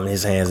the ball in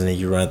his hands and then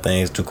you run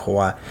things to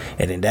Kawhi,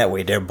 and then that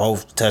way they're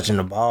both touching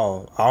the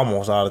ball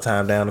almost all the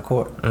time down the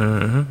court.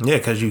 Mm-hmm. Yeah,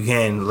 because you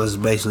can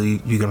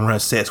run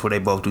sets where they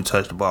both do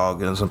touch the ball,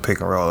 getting some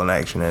pick and roll in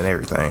action and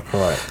everything.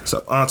 Right.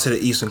 So on to the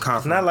Eastern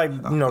Conference. It's not like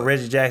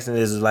Reggie Jackson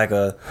is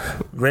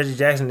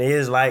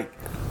like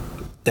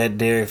that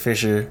Derek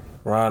Fisher,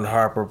 Ron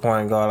Harper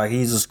point guard. Like,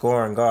 he's a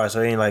scoring guard,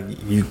 so it ain't like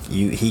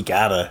he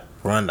gotta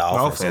run the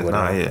offense.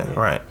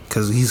 Right.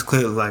 Because he's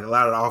clearly, like, a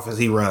lot of the offense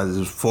he runs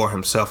is for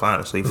himself,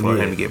 honestly, for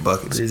him to get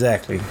buckets.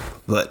 Exactly.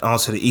 But on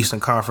to the Eastern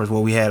Conference,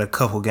 where we had a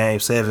couple Game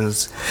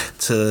 7s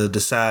to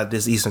decide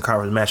this Eastern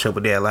Conference matchup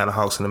with the Atlanta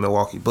Hawks and the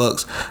Milwaukee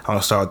Bucks. I'm going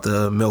to start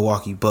the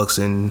Milwaukee Bucks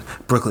and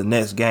Brooklyn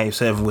Nets Game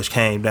 7, which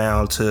came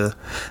down to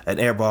an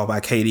air ball by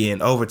KD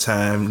in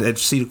overtime. Did you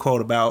see the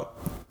quote about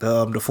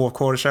the fourth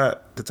quarter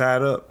shot to tie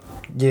it up?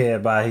 Yeah,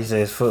 but he said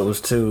his foot was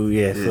too.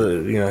 Yeah,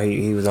 foot.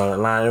 He was on the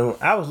line.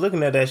 I was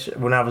looking at that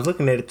when I was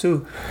looking at it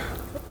too,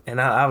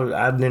 and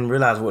I didn't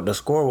realize what the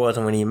score was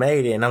when he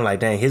made it, and I'm like,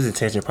 dang, his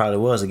intention probably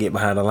was to get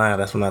behind the line.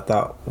 That's what I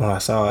thought when I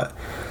saw it.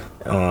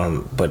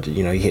 But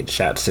he hit the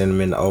shot to send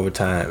him into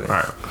overtime.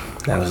 Right.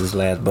 That was his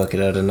last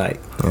bucket of the night.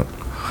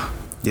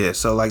 Yeah,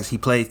 so like he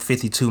played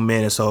 52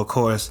 minutes, so of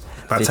course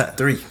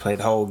 53 played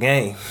the whole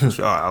game.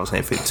 I was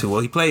saying 52. Well,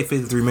 he played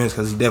 53 minutes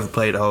because he definitely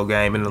played the whole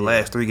game. In the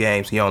last 3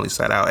 games, he only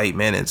sat out 8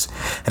 minutes,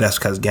 and that's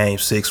because Game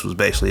 6 was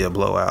basically a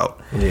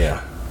blowout.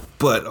 Yeah.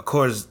 But of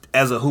course,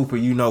 as a hooper,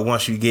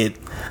 once you get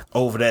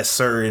over that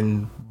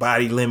certain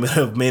body limit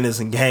of minutes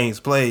and games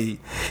played,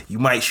 you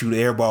might shoot an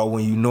air ball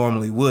when you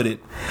normally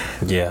wouldn't.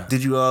 Yeah.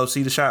 Did you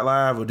see the shot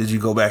live, or did you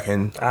go back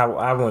and?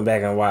 I went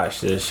back and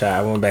watched the shot.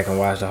 I went back and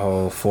watched the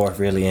whole fourth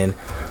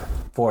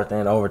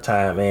and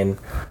overtime, and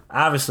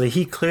obviously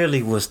he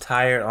clearly was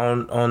tired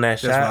on that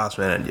shot. That's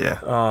what I was saying,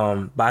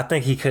 yeah. But I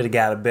think he could have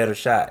got a better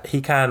shot.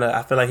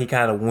 I feel like he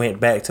kind of went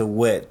back to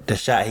what the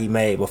shot he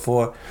made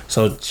before.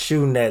 So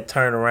shooting that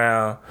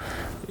turnaround,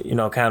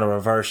 kind of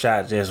reverse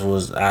shot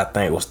I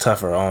think was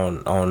tougher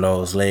on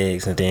those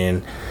legs, and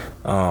then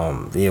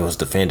it was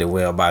defended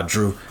well by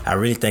Drew. I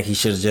really think he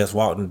should have just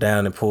walked him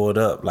down and pulled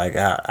up. Like,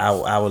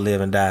 I would live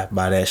and die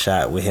by that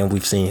shot with him.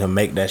 We've seen him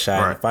make that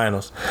shot in the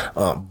finals.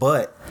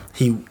 But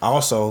he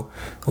also,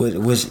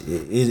 which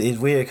is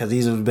weird because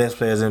these are the best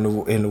players in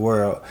the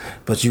world,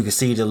 but you can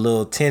see the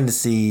little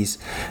tendencies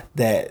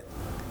that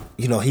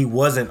he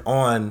wasn't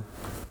on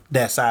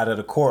that side of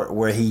the court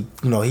where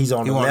he's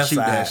on the left side.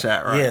 That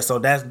shot, right? Yeah, so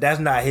that's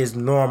not his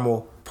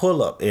normal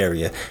pull-up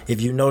area.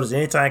 If you notice,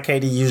 anytime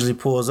KD usually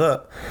pulls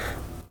up,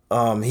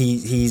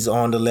 he's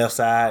on the left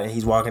side and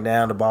he's walking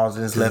down, the ball's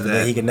in his left, and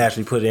then he can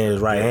naturally put it in his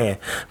right hand.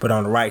 But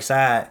on the right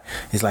side,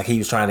 it's like he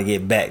was trying to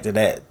get back to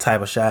that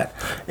type of shot.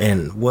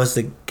 And what's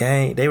the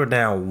game? They were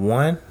down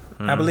 1,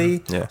 I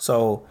believe. Yeah.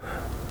 So,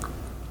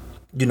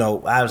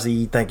 obviously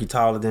you think you're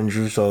taller than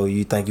Drew, so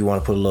you think you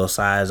want to put a little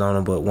size on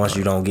him, but once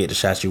you don't get the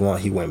shots you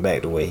want, he went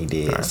back the way he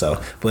did. Right.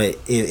 So, but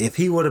if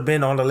he would have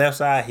been on the left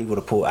side, he would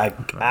have pulled.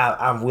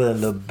 I'm willing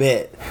to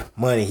bet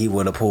money he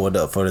would have pulled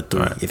up for the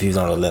 3 if he was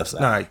on the left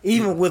side.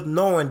 Even with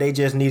knowing they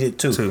just needed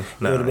 2. He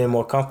would have been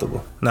more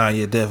comfortable.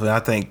 Yeah, definitely. I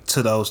think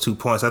to those 2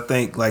 points, I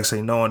think, like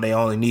say, knowing they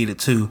only needed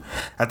 2,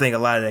 I think a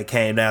lot of that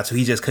came down to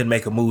he just couldn't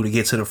make a move to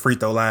get to the free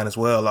throw line as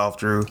well off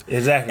Drew.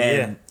 Exactly.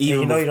 And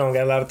you don't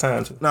got a lot of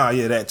time to.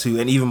 That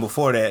too. And even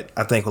before that,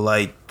 I think with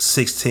like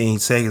 16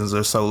 seconds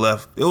or so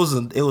left, it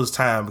was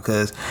time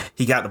because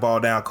he got the ball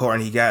down court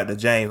and he got it to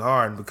James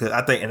Harden, because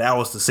I think, and that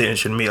was the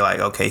decision to me,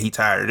 like, okay, he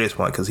tired at this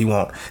point because he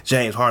want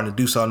James Harden to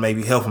do something,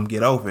 maybe help him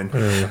get open.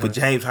 Mm-hmm. But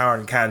James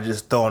Harden kind of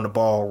just throwing the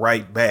ball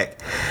right back.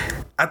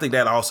 I think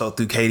that also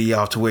threw KD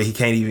off to where he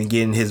can't even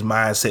get in his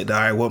mindset to, all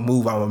right, what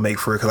move I'm going to make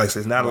for it, because like I said,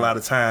 it's not a lot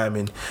of time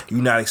and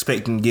you're not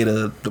expecting to get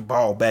the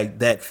ball back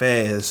that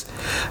fast.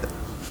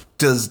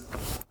 Does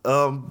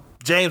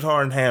James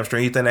Harden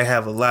hamstring, you think they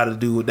have a lot to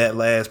do with that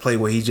last play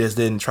where he just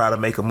didn't try to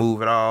make a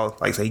move at all?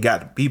 Like I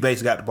said, he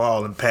basically got the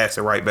ball and passed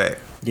it right back.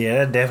 Yeah,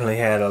 that definitely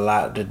had a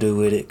lot to do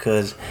with it,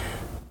 because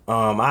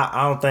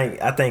I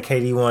think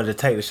KD wanted to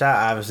take the shot,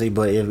 obviously,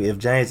 but if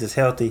James is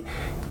healthy,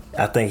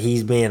 I think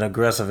he's being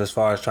aggressive as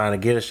far as trying to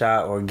get a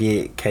shot or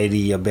get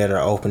KD a better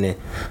opening,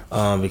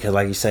 because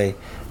like you say,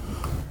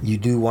 you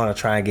do want to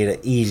try and get an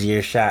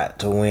easier shot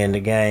to win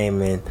the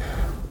game, and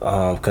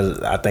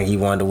because I think he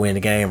wanted to win the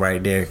game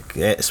right there,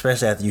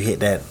 especially after you hit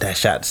that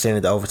shot to send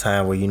it to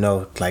overtime where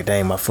like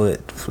dang, my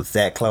foot was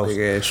that close.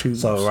 Big ass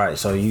shoes.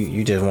 So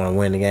you just want to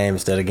win the game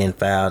instead of getting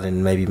fouled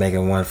and maybe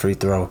making one free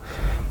throw.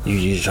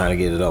 You're just trying to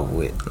get it over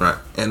with. Right.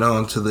 And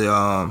on to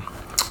the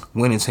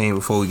winning team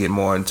before we get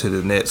more into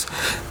the Nets.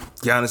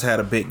 Giannis had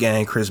a big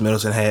game. Chris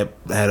Middleton had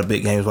a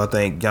big game. So I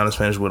think Giannis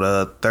finished with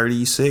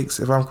 36,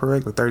 if I'm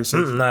correct, or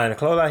 36. Nah, in the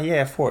closeout, he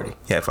had 40.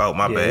 Yeah,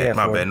 my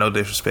bad. No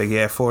disrespect. He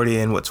had 40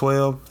 and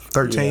 12,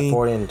 13? Yeah,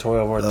 40 and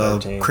 12 or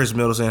 13. Chris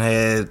Middleton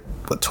had,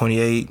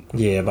 28?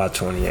 Yeah, about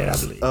 28, I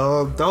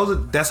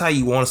believe. That's how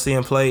you want to see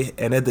him play.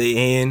 And at the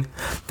end,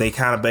 they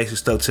kind of basically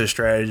stuck to the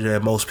strategy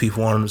that most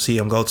people want them to see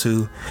him go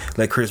to.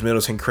 Let Chris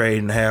Middleton create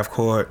in the half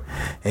court.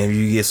 And if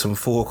you get some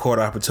full court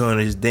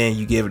opportunities, then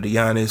you give it to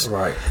Giannis.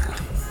 Right.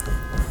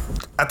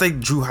 I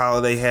think Drew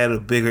Holiday had a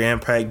bigger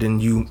impact than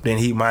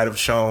he might have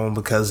shown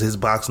because his his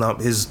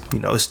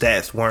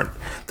stats weren't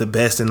the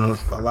best in a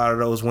lot of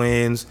those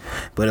wins.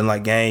 But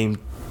in game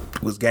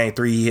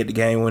 3, he hit the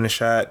game winning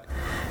shot.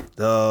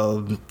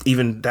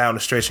 Even down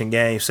the stretch in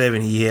game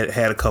 7, he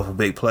had a couple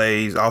big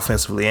plays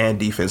offensively and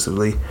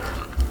defensively.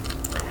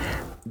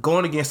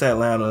 Going against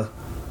Atlanta,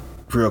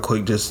 real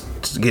quick, just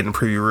getting a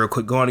preview real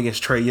quick. Going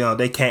against Trae Young,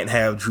 they can't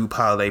have Drew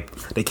Holiday.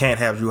 They can't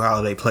have Drew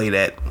Holiday play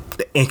that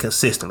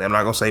inconsistently. I'm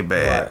not gonna say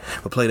bad, right,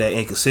 but play that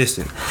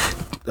inconsistent.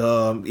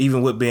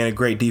 Even with being a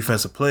great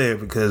defensive player,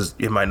 because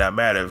it might not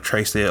matter if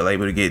Trae's still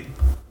able to get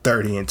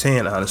 30 and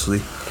 10.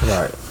 Honestly,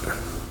 right.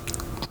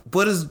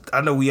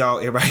 I know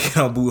everybody get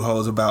on boot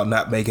holes about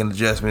not making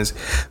adjustments,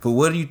 but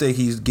what do you think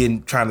he's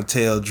trying to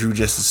tell Drew,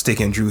 just to stick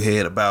in Drew's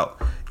head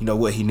about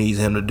what he needs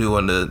him to do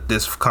in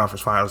this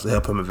conference finals to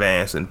help him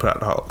advance and put out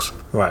the Hawks?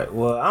 Right.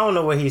 Well, I don't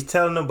know what he's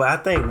telling them, but I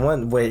think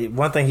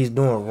one thing he's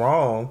doing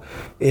wrong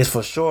is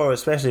for sure,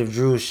 especially if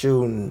Drew's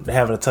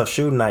having a tough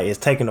shooting night, is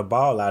taking the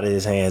ball out of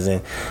his hands.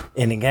 And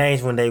in the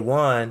games when they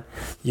won,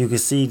 you could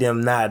see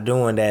them not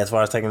doing that as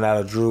far as taking it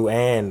out of Drew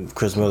and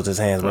Chris Middleton's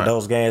hands. But right,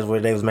 those games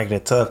where they was making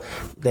it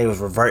tough, they was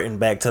reverting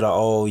back to the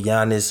old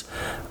Giannis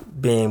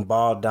being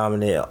ball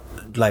dominant.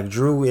 Like,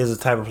 Drew is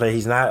the type of player,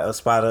 he's not a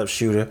spot up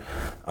shooter.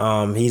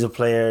 He's a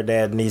player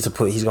that he's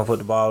gonna put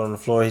the ball on the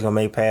floor, he's gonna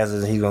make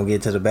passes, and he's gonna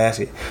get to the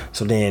basket.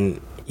 So then,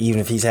 even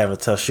if he's having a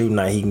tough shooting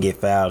night, he can get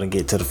fouled and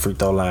get to the free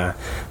throw line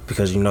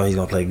because he's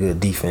gonna play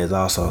good defense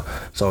also.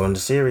 So in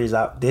this series,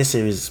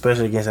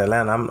 especially against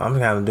Atlanta, I'm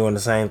kind of doing the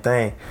same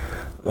thing.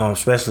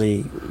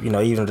 Especially,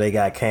 even if they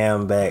got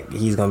Cam back,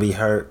 he's gonna be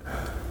hurt.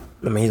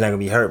 I mean, he's not going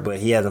to be hurt, but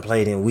he hasn't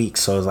played in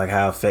weeks, so it's like,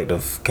 how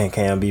effective can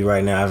Cam be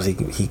right now?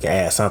 Obviously, he can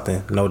add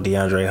something. No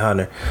DeAndre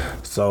Hunter.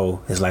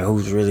 So it's like,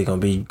 who's really going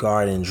to be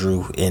guarding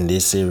Drew in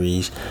this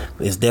series?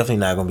 It's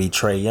definitely not going to be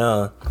Trae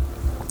Young,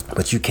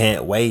 but you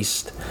can't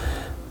waste,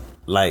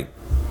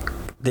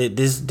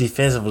 this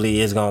defensively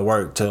is going to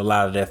work to a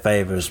lot of their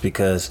favors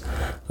because,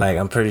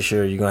 I'm pretty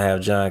sure you're going to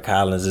have John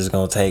Collins is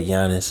going to take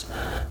Giannis.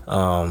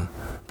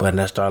 But in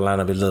that start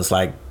lineup, it looks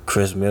like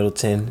Chris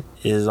Middleton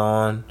is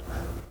on.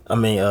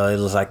 It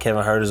looks like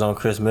Kevin Huerter is on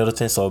Chris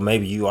Middleton, so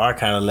maybe you are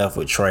kind of left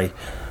with Trae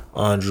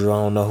on Drew. I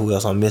don't know who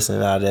else I'm missing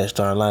out of that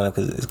starting lineup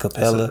because it's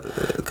Capella,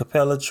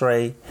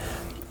 Trae,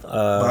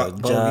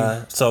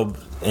 John. So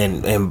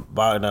and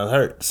Bogdan's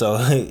hurt. So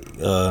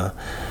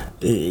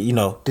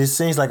this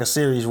seems like a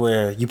series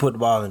where you put the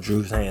ball in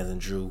Drew's hands and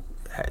Drew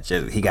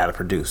he got to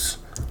produce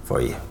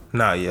for you.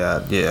 No,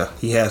 yeah,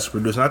 he has to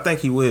produce, and I think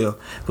he will.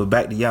 But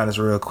back to Giannis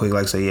real quick,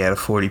 like I say, he had a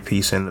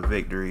 40-piece in the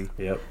victory.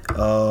 Yep.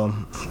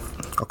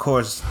 Of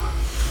course,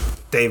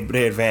 they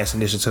advanced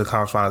initially to the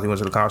conference finals. He went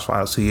to the conference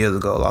finals 2 years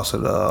ago, lost to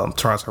the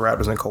Toronto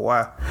Raptors and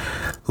Kawhi,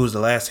 who was the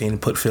last team to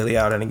put Philly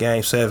out in the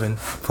game 7.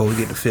 Before we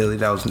get to Philly,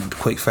 that was a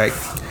quick fact.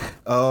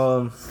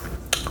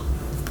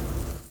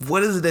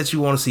 What is it that you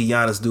want to see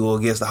Giannis do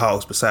against the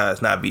Hawks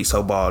besides not be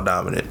so ball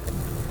dominant?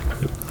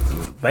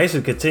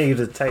 Basically, continue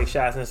to take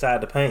shots inside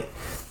the paint.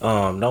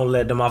 Don't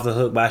let them off the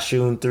hook by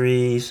shooting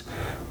threes.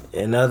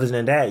 And other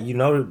than that,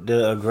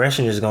 the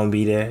aggression is going to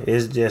be there.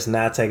 It's just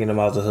not taking them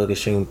off the hook and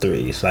shooting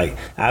threes.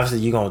 Obviously,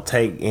 you're going to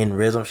take in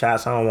rhythm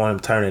shots. I don't want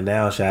them turning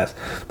down shots,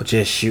 but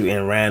just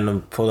shooting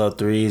random pull-up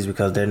threes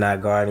because they're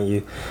not guarding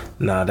you.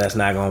 No, that's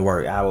not going to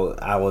work.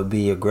 I would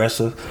be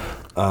aggressive.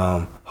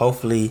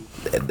 Hopefully,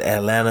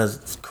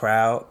 Atlanta's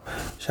crowd,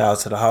 shout out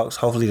to the Hawks,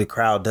 hopefully the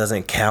crowd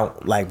doesn't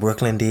count like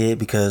Brooklyn did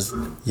because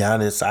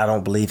Giannis, I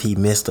don't believe he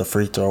missed a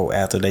free throw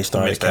after they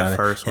started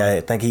counting. Yeah,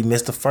 I think he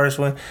missed the first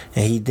one,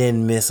 and he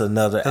didn't miss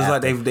another. It's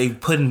like they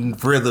putting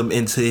rhythm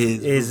into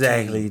his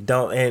exactly. routine.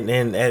 Don't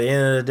and at the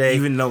end of the day,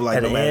 even though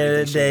at the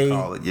end of the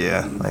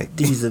day,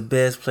 these are the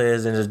best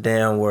players in the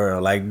damn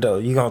world.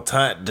 You gonna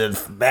taunt the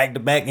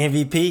back-to-back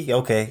MVP?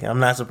 Okay, I'm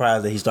not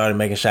surprised that he started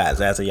making shots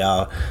after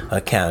y'all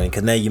are counting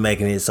because now you're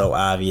making it so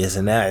obvious,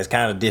 and now it's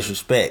kind of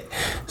disrespect.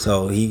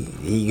 So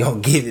he gonna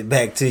give it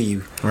back to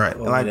you, right?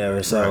 Or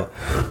whatever. So,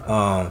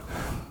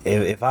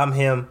 if I'm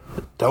him,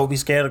 don't be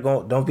scared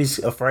of don't be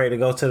afraid to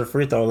go to the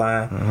free throw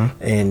line,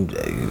 and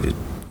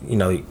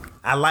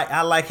I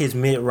like his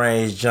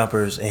mid-range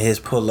jumpers and his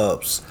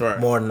pull-ups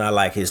more than I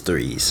like his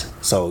threes.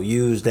 So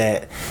use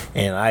that,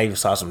 and I even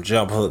saw some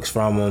jump hooks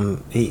from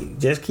him. He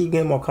just keep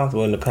getting more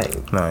comfortable in the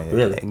paint. No, yeah.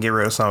 Really. And get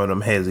rid of some of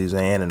them hezzies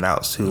and in and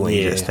outs too when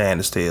you just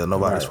standing still.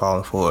 Nobody's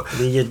falling for it.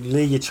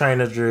 Leave your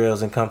trainer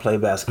drills and come play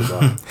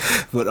basketball.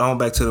 But on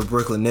back to the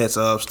Brooklyn Nets.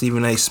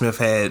 Stephen A. Smith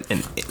had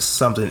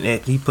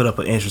something. He put up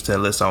an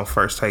interesting list on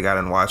First Take. I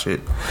didn't watch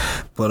it,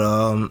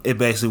 but it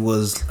basically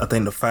was, I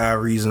think, the 5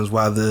 reasons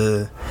why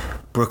the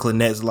Brooklyn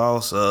Nets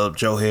lost.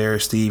 Joe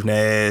Harris, Steve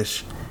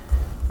Nash.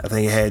 I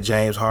think it had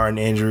James Harden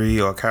injury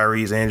or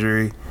Kyrie's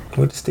injury.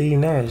 What did Steve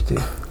Nash do?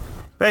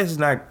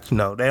 Basically, they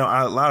don't.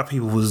 A lot of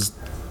people was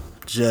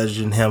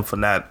judging him for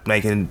not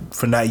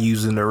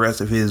using the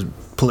rest of his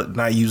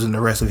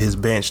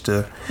bench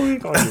to. Who you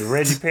gonna do?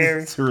 Reggie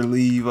Perry to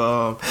relieve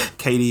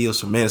KD of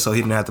some minutes, so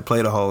he didn't have to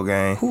play the whole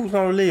game. Who's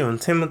gonna relieve him?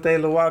 Timothy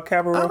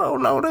Luwawu-Cabarrot? I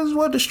don't know. This is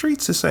what the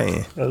streets are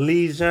saying.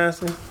 Elise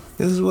Johnson.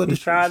 This is what he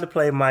tried to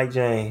play Mike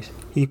James.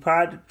 He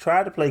tried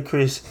to play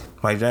Chris.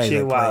 Mike James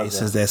has played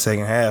since that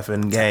second half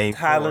in game.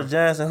 Tyler 4.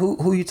 Johnson.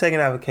 Who you taking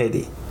out for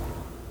KD?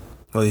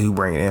 Well, who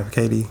bringing in for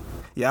KD?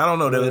 Yeah, I don't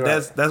know.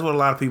 That's what a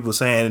lot of people are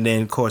saying, and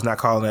then of course not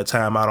calling that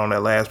timeout on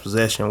that last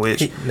possession,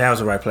 which that was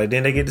the right play.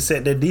 Then they get to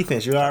set their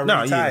defense. You're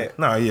already tired.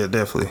 Yeah,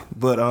 definitely.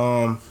 But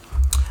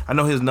I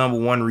know his number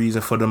one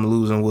reason for them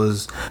losing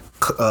was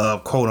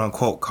quote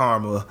unquote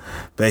karma,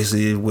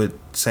 basically with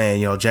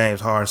saying James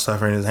Harden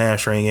suffering his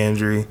hamstring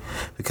injury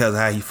because of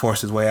how he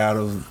forced his way out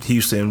of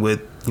Houston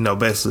with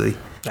basically.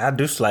 I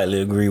do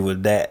slightly agree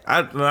with that.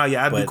 I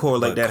do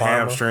correlate that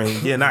karma. Hamstring.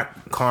 Yeah,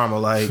 not karma.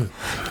 Like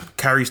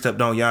Kyrie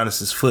stepped on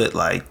Giannis's foot.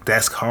 Like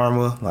that's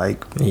karma.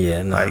 Like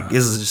like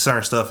this is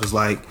certain stuff is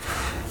like.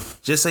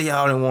 Just say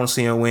y'all didn't want to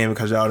see him win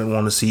because y'all didn't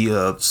want to see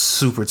a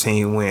super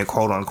team win,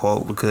 quote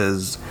unquote,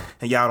 and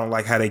y'all don't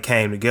like how they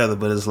came together.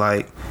 But it's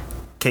like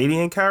KD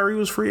and Kyrie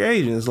was free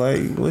agents.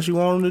 Like, what you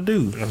want them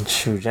to do?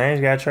 Shoot,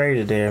 James got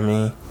traded there. I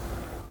mean,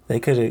 they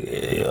could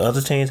have.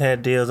 Other teams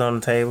had deals on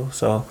the table,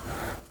 so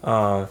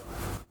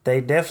they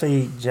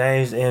definitely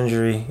James'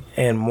 injury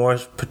and more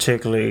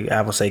particularly,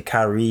 I would say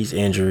Kyrie's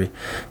injury,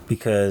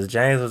 because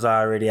James was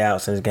already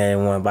out since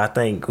game 1. But I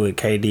think with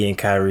KD and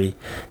Kyrie,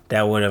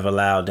 that would have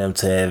allowed them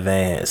to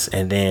advance.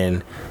 And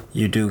then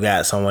you do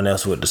got someone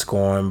else with the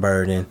scoring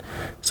burden,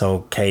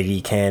 so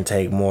KD can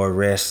take more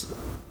rest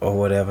or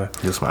whatever.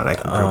 Just might they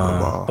can dribble the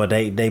ball. But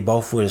they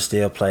both would have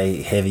still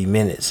played heavy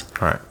minutes.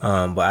 Right.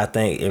 But I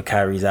think if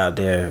Kyrie's out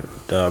there,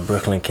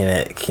 Brooklyn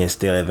can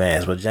still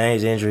advance. But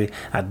James' injury,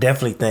 I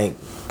definitely think.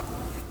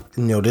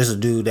 This is a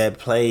dude that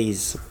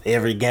plays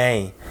every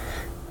game,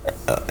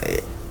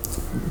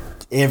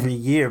 every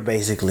year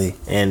basically,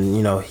 and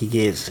he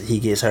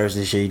gets hurt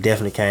this year. He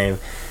definitely came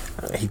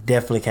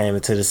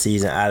into the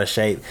season out of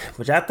shape,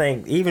 which I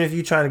think even if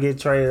you're trying to get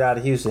traded out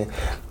of Houston,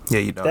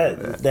 you don't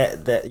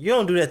that you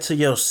don't do that to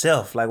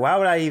yourself. Like, why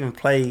would I even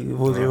play?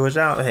 Which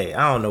I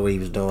don't know what he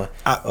was doing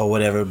or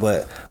whatever,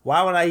 but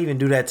why would I even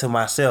do that to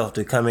myself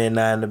to come in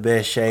not in the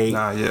best shape?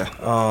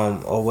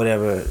 Or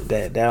whatever.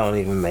 That don't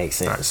even make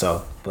sense. Right.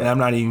 So, and I'm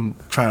not even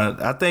trying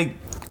to. I think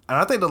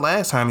the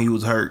last time he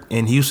was hurt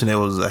in Houston, it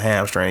was a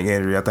hamstring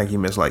injury. I think he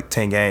missed like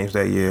 10 games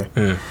that year.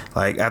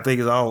 Like, I think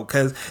it's all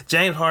because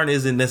James Harden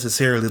isn't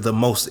necessarily the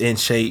most in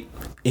shape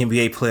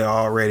NBA player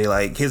already.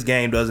 Like, his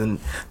game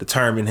doesn't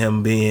determine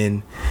him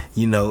being,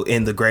 in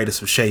the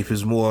greatest of shape.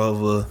 It's more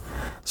of a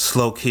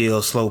slow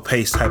kill, slow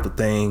pace type of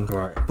thing.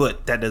 Right.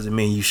 But that doesn't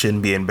mean you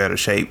shouldn't be in better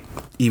shape,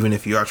 even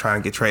if you are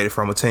trying to get traded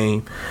from a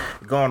team.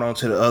 Going on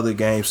to the other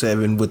game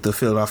 7 with the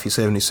Philadelphia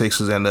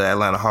 76ers and the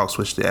Atlanta Hawks,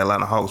 which the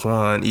Atlanta Hawks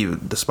won, even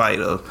despite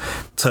a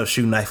tough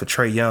shooting night for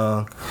Trae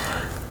Young.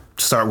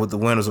 Start with the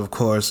winners, of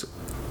course.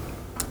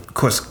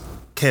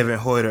 Kevin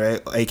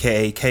Hoyter,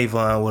 aka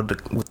Kayvon,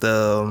 with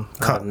the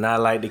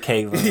not like the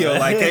Kayvon. You don't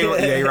like Kayvon?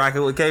 You ain't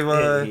rocking with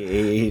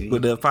Kayvon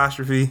with the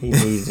apostrophe. He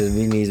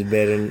needs a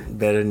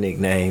better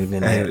nickname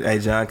than that. Hey,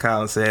 John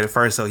Collins said it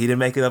first, so he didn't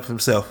make it up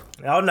himself.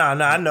 Oh no,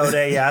 I know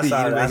that. Yeah, I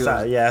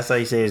saw.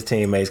 He said his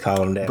teammates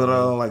call him that.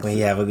 But when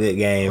he have a good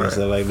game and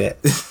stuff like that.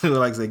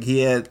 Like I said,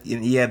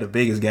 he had the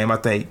biggest game. I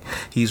think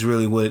he's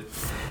really what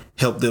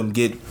helped them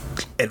get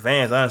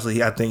advanced.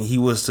 Honestly, I think he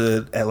was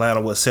to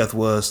Atlanta what Seth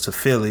was to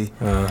Philly.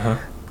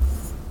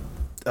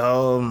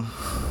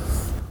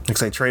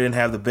 Looks like Trae didn't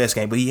have the best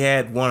game, but he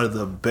had one of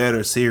the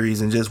better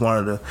series and just one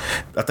of the.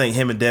 I think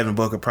him and Devin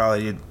Booker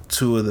probably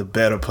two of the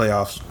better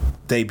playoffs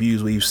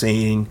debuts we've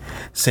seen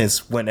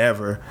since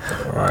whenever.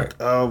 Right.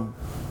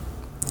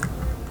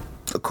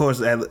 Of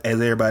course, as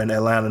everybody in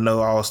Atlanta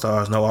know, all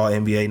stars, know all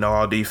NBA, know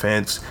all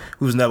defense.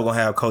 We was never gonna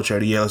have coach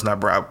of the year.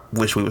 I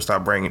wish we would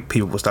stop bringing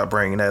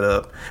that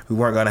up. We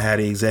weren't gonna have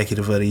the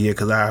executive of the year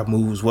because our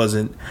moves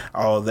wasn't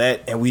all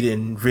that, and we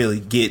didn't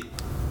really get.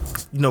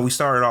 We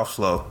started off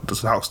slow. The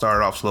Hawks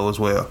started off slow as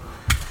well.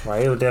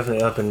 Right, it was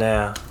definitely up and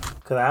down.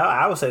 Cause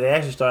I would say they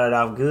actually started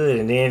off good,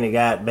 and then it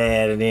got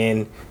bad, and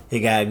then it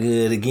got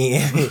good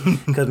again.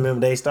 Because remember,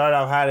 they started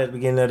off hot at the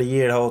beginning of the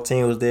year. The whole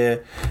team was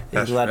there. It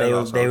was like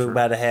they were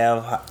about to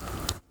have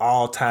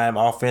all-time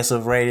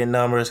offensive rating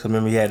numbers. Because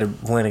remember, he had to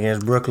win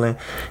against Brooklyn,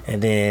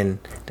 and then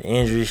the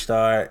injuries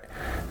start,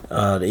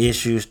 the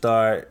issues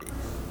start.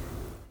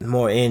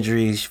 More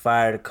injuries,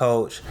 fired the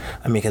coach.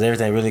 I mean, because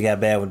everything really got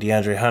bad when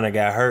DeAndre Hunter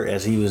got hurt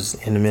as he was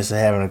in the midst of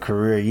having a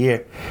career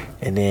year.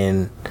 And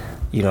then,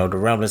 the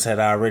rumblings had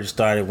already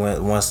started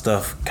when once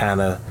stuff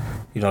kind of,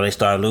 they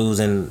started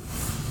losing.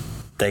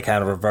 They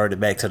kind of reverted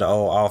back to the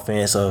old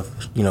offense of,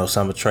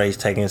 some of Trey's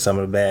taking some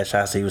of the bad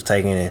shots he was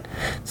taking, and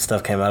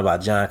stuff came out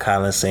about John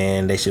Collins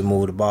saying they should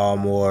move the ball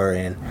more,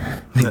 and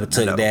people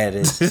took that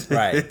as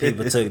right.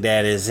 People took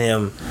that as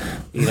him,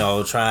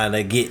 trying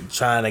to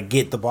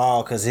get the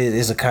ball because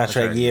it's a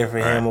contract year for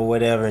him or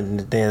whatever,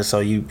 and then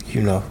so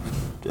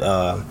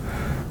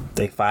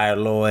they fired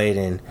Lloyd,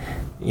 and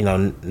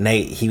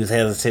Nate, he was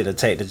hesitant to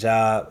take the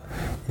job,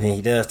 and then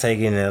he does take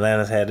it, and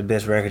Atlanta's had the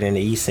best record in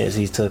the East since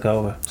he took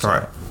over. So.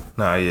 Right.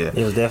 No, yeah.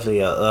 It was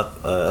definitely a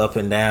up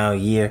and down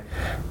year.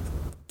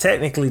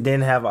 Technically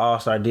didn't have an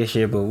All-Star this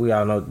year, but we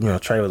all know,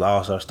 Trey was an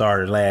All-Star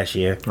starter last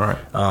year. Right.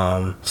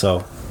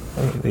 So,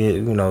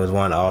 it was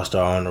one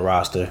All-Star on the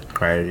roster.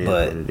 Right,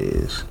 it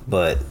is.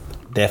 But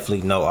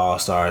definitely no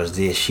All-Stars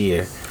this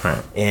year.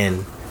 Right.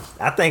 And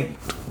I think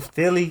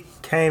Philly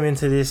came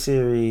into this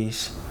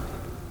series...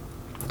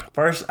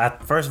 First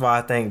of all,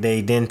 I think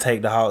they didn't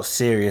take the Hawks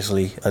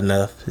seriously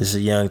enough. It's a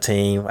young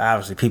team.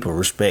 Obviously, people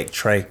respect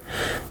Trey,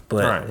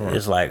 but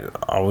It's like,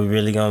 are we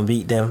really gonna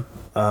beat them?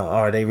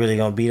 Are they really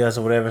gonna beat us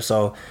or whatever?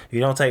 So you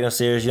don't take them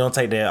serious. You don't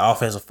take their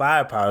offensive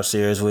firepower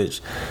serious,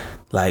 which,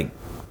 like,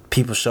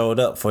 people showed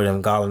up for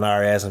them.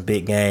 Gallinari has some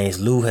big games.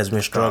 Lou has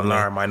been struggling.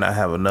 Gallinari might not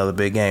have another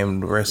big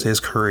game the rest of his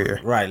career.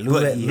 Right.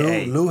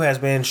 Lou has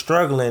been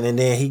struggling, and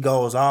then he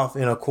goes off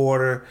in a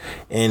quarter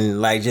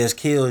and just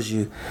kills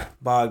you.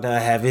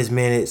 Bogdan have his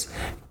minutes.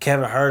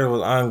 Kevin Huerter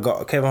was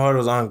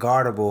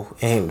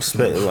unguardable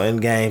in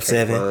Game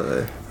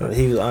 7.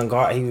 He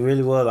was He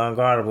really was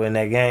unguardable in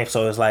that game.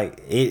 So it's like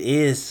it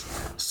is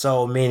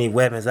so many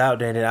weapons out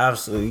there, and then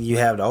obviously you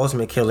have the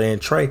ultimate killer in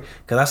Trey.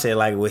 Because I said,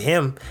 like, with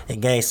him in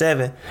Game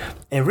 7,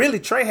 and really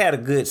Trey had a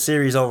good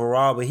series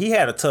overall, but he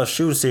had a tough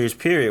shooting series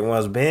period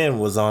once Ben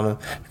was on him,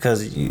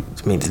 because he's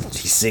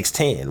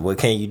 6'10". What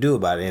can you do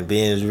about it? And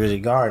Ben is really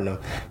guarding him.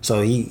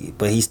 So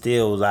he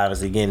still was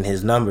obviously getting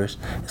his numbers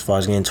as far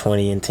as getting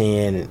 20 and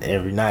 10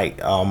 every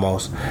night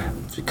almost,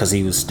 because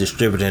he was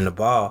distributing the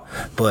ball.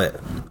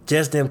 But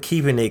just them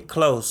keeping it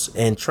close,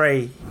 and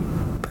Trey,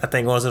 I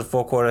think going to the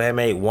fourth quarter, had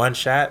made one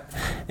shot,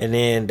 and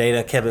then they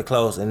done kept it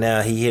close, and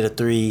now he hit a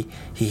three.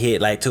 He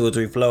hit like 2 or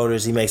 3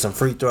 floaters. He made some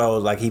free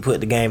throws. Like, he put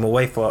the game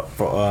away for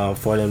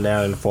them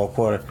down in the fourth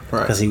quarter,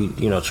 because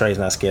Trey's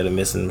not scared of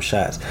missing them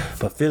shots.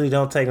 But Philly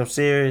don't take them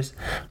serious.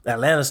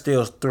 Atlanta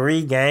steals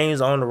 3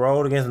 games on the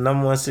road against the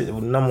number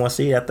one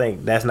seed. I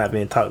think that's not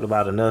being talked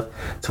about enough,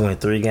 to win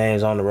 3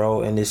 games on the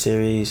road in this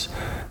series,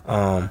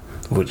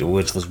 which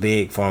was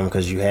big for them,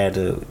 because you had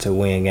to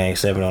win Game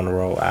 7 on the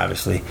road,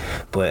 obviously.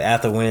 But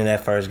after winning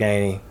that first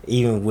game,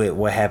 even with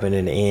what happened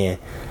in the end,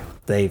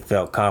 they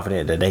felt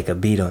confident that they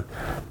could beat them.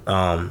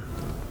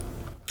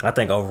 I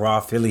think overall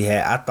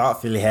I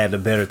thought Philly had the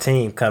better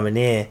team coming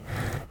in,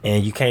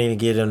 and you can't even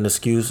give them the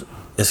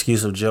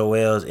excuse of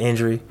Joel's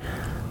injury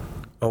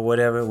or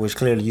whatever, which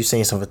clearly you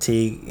seen some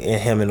fatigue in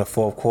him in the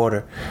fourth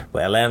quarter.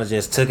 But Atlanta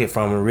just took it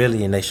from him,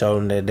 really, and they showed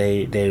them that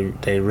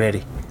they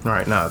ready.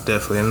 Right, no,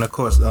 definitely. And of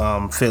course,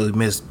 Philly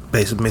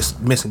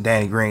missing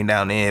Danny Green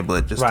down the end,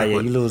 but just you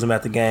lose him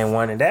after Game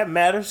 1, and that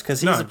matters,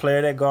 because he's a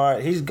player that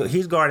guard.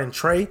 He's guarding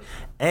Trey.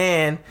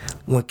 And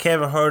when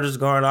Kevin Huerter's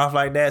guarding off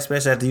like that,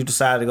 especially after you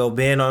decide to go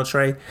bend on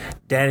Trey,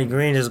 Danny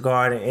Green is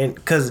guarding. And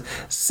because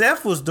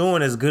Seth was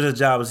doing as good a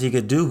job as he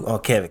could do on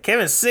Kevin.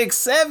 Kevin's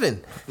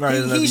 6'7". Right,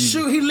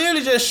 he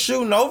literally just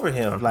shooting over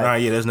him.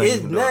 Like, there's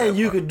nothing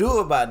you could do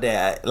about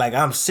that. Like,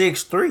 I'm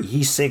 6'3",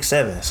 he's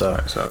 6'7".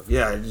 So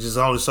yeah, there's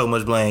only so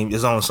much blame.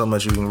 There's only so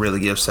much you can really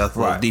give Seth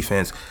for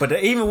defense.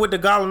 But even with the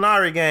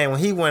Gallinari game,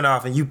 when he went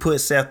off and you put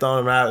Seth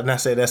on him, and I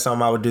said that's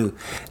something I would do.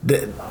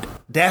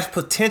 That's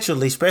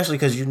potentially, especially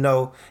because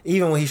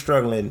even when he's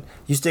struggling,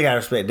 you still gotta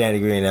respect Danny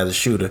Green as a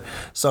shooter.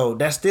 So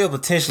that's still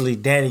potentially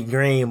Danny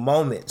Green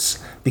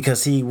moments,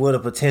 because he would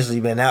have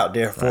potentially been out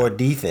there for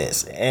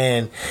defense.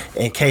 And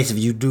in case if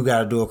you do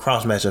gotta do a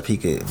cross matchup, he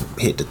could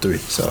hit the 3.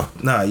 So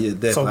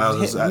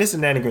definitely. So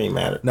missing Danny Green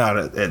mattered.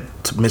 No,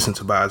 missing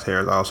Tobias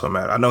Harris also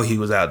mattered. I know he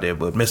was out there,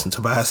 but missing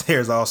Tobias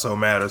Harris also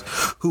matters.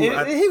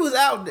 He was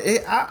out.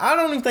 I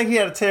don't even think he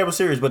had a terrible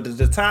series, but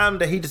the time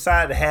that he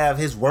decided to have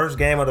his worst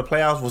game of the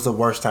playoffs was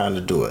the worst time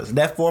to do it.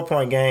 That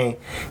 4-point game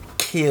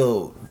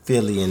killed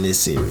Philly in this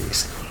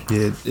series.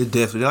 Yeah, it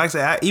definitely. Like I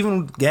said,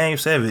 even Game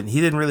 7,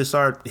 he didn't really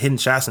start hitting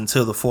shots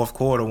until the fourth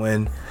quarter,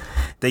 when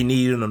they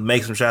needed him to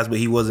make some shots, but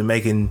he wasn't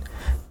making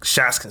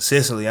shots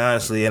consistently,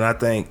 honestly. And I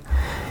think,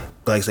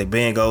 like I say,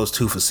 Ben goes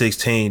 2 for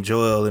 16.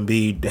 Joel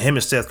Embiid, him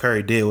and Steph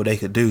Curry did what they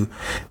could do.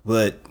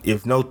 But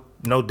if no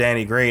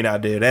Danny Green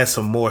out there, that's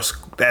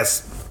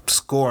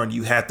scoring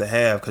you have to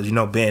have, because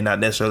Ben not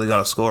necessarily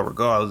going to score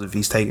regardless if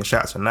he's taking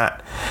shots or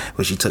not,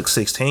 which he took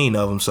 16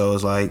 of them. So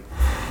it's like,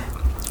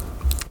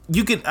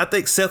 I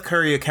think Seth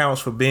Curry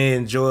accounts for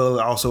Ben. Joel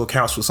also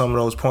accounts for some of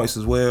those points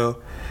as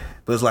well.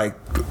 But it's like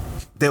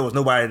there was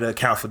nobody to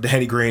account for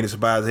Danny Green and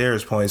Tobias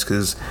Harris points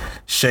because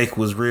Shake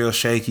was real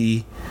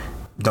shaky.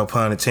 No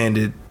pun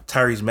intended.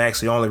 Tyrese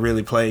Maxey only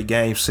really played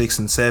games 6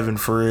 and 7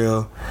 for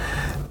real.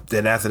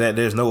 Then after that,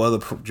 there's no other.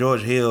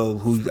 George Hill,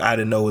 who I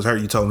didn't know was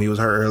hurt. You told me he was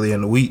hurt early in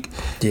the week.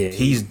 Yeah,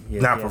 he's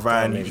not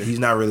providing. He's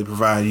not really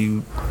providing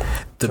you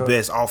the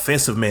best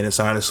offensive minutes,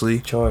 honestly.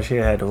 George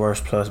Hill had the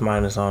worst plus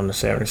minus on the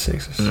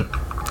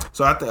 76ers.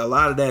 So I think a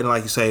lot of that, and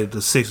like you say,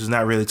 the Sixers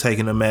not really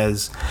taking them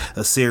as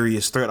a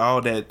serious threat. All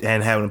that,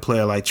 and having a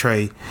player like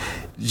Trey,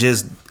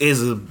 just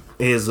is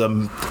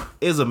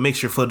a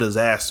mixture for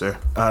disaster,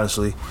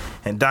 honestly.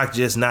 And Doc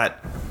just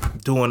not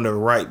making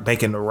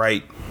the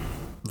right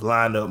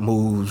lineup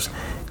moves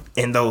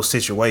in those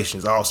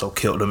situations also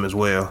killed them as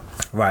well.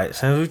 Right.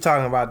 Since we're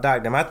talking about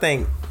Doc, I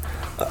think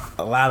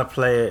a lot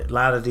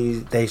of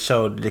these, they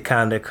showed the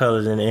kind of their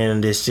colors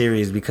in this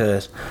series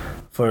because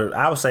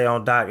I would say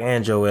on Doc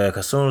and Joel,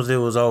 because as soon as it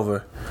was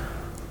over,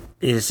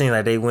 it seemed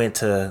like they went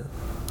to.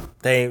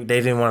 They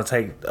didn't want to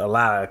take a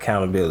lot of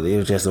accountability. It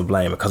was just a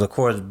blame. Because, of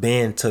course,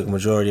 Ben took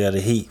majority of the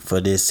heat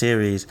for this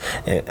series.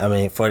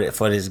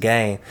 For this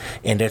game.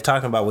 And they're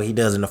talking about what he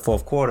does in the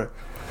fourth quarter.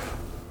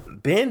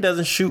 Ben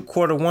doesn't shoot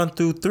quarter 1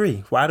 through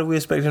 3. Why do we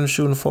expect him to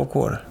shoot in the fourth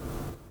quarter?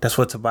 That's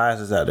what Tobias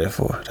is out there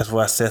for. That's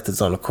why Seth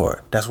is on the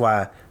court. That's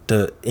why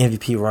the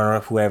MVP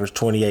runner-up who averaged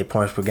 28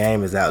 points per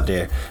game is out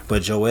there.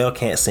 But Joel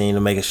can't seem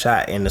to make a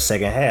shot in the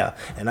second half.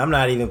 And I'm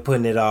not even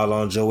putting it all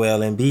on Joel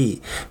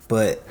Embiid.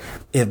 But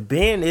if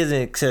Ben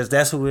isn't, because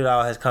that's who it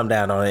all has come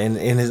down on. And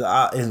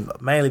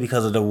it's mainly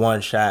because of the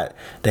one shot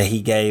that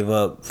he gave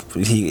up.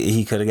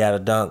 He could have got a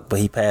dunk, but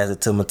he passed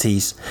it to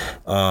Matisse,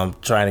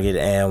 trying to get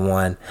an and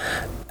one.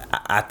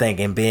 I think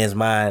in Ben's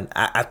mind,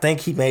 I think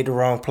he made the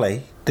wrong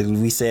play.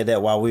 We said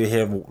that while we were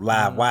here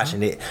live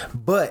watching it.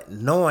 But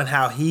knowing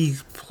how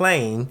he's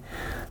playing,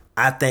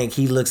 I think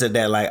he looks at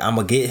that like, I'm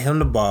going to get him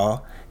the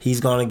ball.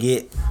 He's going to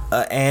get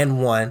an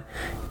and one.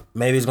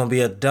 Maybe it's going to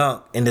be a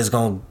dunk, and it's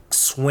going to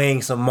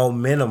swing some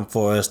momentum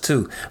for us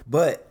too.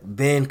 But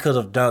Ben could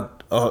have dunked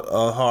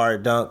a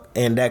hard dunk,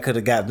 and that could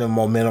have got them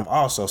momentum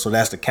also. So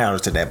that's the counter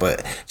to that.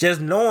 But just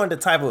knowing the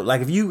type of,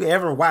 like, if you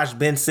ever watch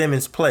Ben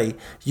Simmons play,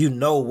 you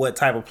know what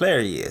type of player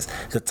he is.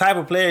 The type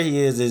of player he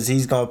is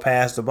he's gonna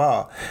pass the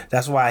ball.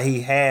 That's why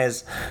he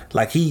has,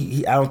 like,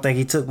 he I don't think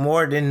he took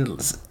more than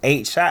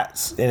 8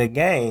 shots in a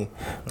game.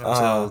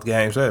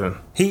 Game 7.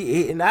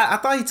 And I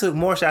thought he took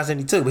more shots than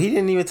he took, but he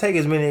didn't even take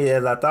as many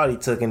as I thought he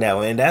took in that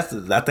one. And I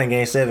think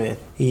game 7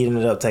 he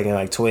ended up taking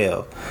like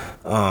 12.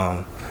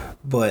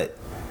 But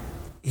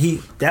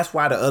that's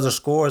why the other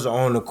scorers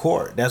are on the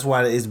court. That's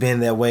why it's been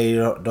that way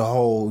the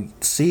whole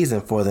season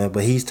for them.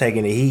 But he's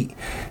taking the heat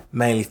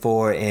mainly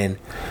for it, and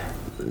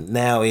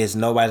now it's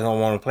nobody's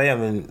gonna want to play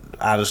him. And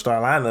out of the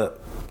start lineup,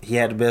 he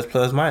had the best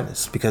plus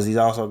minus because he's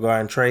also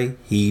guarding Trey.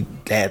 He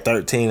had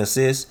 13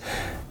 assists.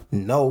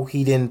 No,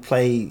 he didn't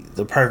play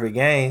the perfect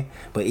game,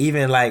 but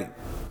even like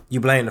you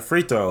blame the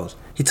free throws,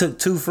 he took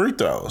 2 free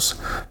throws.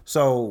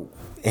 So,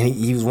 and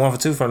he was 1 for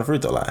 2 from the free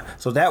throw line.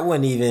 So that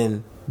wasn't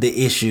even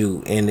the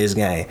issue in this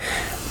game.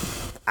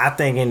 I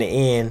think in the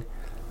end,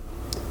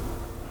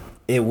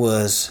 it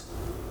was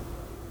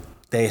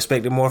they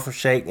expected more from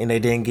Shake and they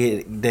didn't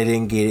get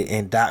it,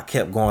 and Doc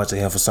kept going to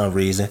him for some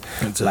reason.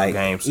 Until like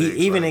game 6,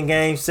 even in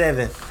game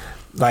 7.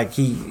 Like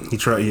he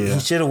tried, he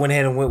should have went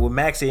ahead and went with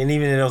Maxey, and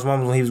even in those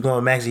moments when he was going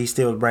with Maxey, he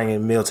still was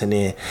bringing Milton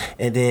in.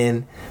 And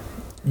then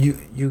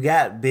you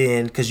got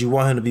Ben because you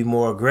want him to be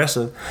more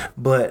aggressive,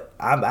 but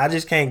I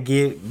just can't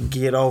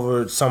get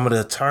over some of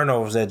the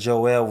turnovers that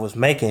Joel was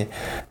making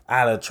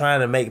out of trying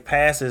to make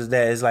passes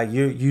that is like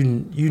you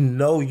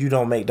know you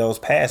don't make those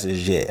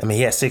passes yet. I mean,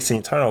 he had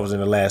 16 turnovers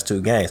in the last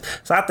 2 games,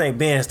 so I think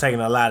Ben has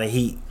taken a lot of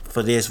heat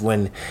for this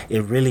when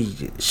it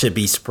really should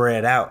be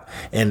spread out.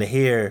 And to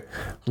hear,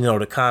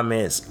 the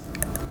comments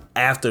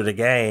after the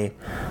game,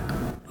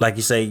 like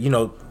you say,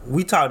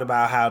 we talked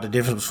about how the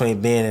difference between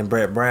Ben and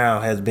Brett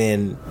Brown has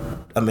been,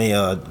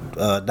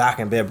 Doc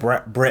and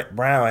Brett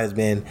Brown has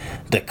been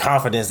the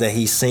confidence that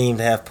he seemed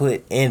to have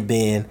put in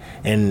Ben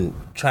and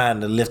trying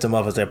to lift him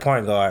up as their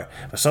point guard.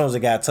 But as soon as it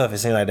got tough, it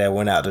seemed like that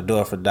went out the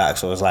door for Doc.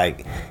 So it's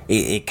like,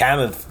 it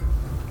kind of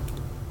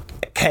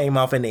came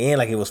off in the end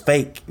like it was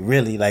fake,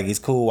 really. Like, it's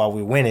cool while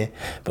we're winning,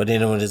 but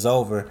then when it's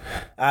over,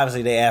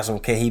 obviously they asked him,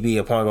 can he be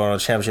a point guard on a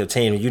championship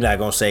team? And you're not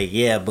going to say,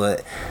 yeah,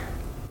 but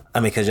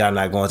because y'all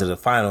not going to the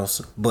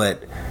finals,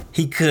 but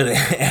he could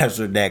have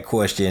answered that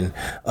question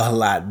a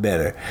lot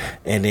better.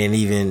 And then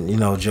even,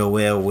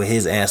 Joel with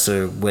his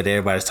answer, what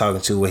everybody's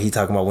talking to, what he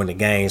talking about when the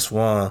game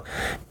swung.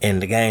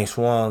 And the game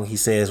swung, he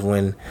says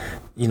when,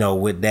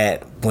 with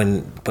that,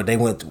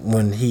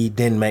 when he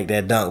didn't make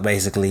that dunk,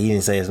 basically, he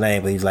didn't say his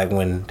name, but he was like,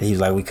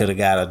 we could have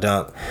got a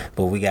dunk,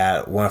 but we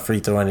got 1 free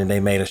throw and then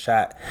they made a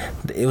shot.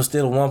 It was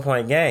still a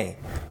 1-point game.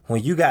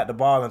 When you got the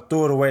ball and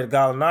threw it away to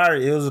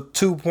Gallinari, it was a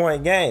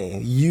 2-point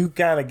game. You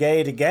kind of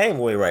gave the game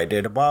away right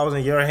there. The ball was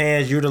in your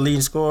hands. You're the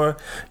leading scorer.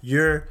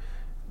 You're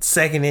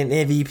second in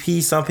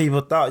MVP. Some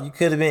people thought you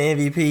could have been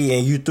MVP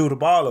and you threw the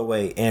ball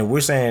away. And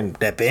we're saying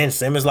that Ben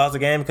Simmons lost the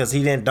game because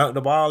he didn't dunk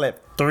the ball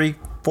at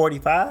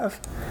 3:45.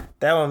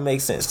 That one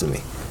makes sense to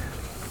me.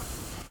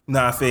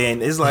 Nah,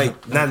 fan. It's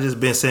like not just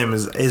Ben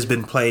Simmons. It's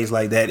been plays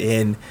like that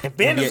in. And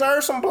Ben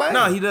deserves some blame.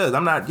 No, he does.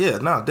 I'm not. Yeah,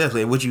 no,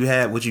 definitely. What you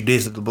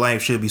did, the blame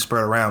should be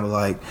spread around. But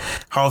like,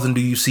 how often do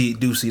you see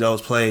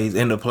those plays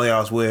in the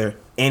playoffs where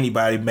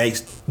anybody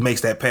makes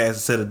that pass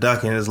instead of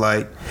dunking? It's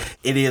like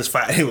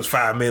it was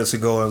 5 minutes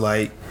ago, and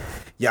like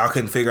y'all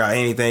couldn't figure out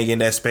anything in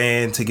that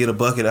span to get a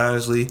bucket.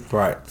 Honestly,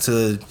 right?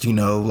 To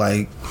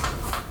like.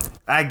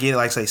 I get it,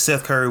 like say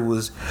Seth Curry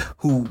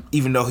who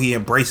even though he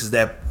embraces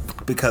that,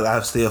 because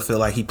I still feel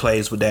like he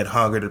plays with that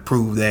hunger to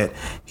prove that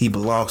he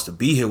belongs to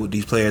be here with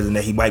these players and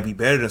that he might be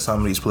better than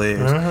some of these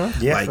players.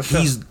 Mm-hmm. Yeah, like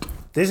this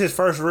is his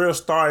first real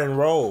starting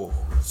role.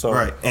 So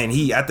right, and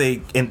I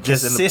think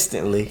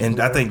consistently,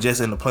 I think just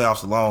in the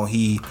playoffs alone,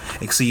 he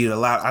exceeded a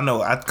lot. I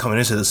know coming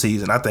into the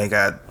season, I think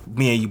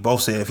me and you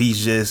both said if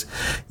he's just,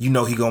 he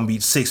gonna be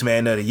 6th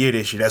man of the year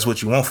this year. That's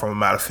what you want from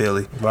him out of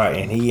Philly, right?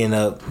 And he ended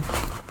up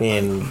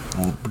being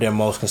their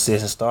most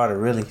consistent starter.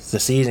 Really, the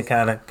season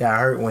kind of got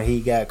hurt when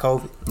he got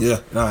COVID.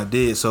 Yeah, no, it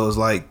did. So it's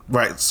like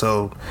right,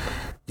 so.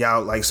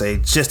 Y'all like say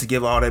just to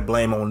give all that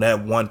blame on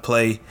that one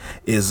play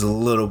is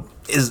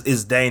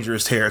is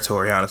dangerous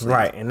territory, honestly.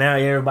 Right, and now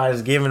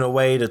everybody's giving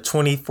away the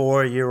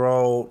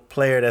 24-year-old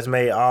player that's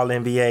made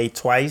All-NBA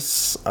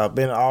twice,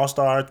 been an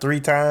All-Star 3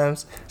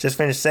 times, just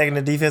finished second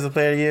in Defensive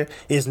Player of the Year.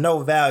 It's no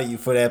value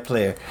for that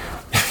player.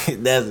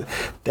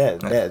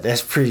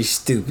 That's pretty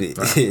stupid.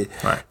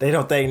 Right. They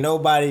don't think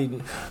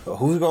nobody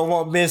who's gonna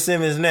want Ben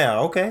Simmons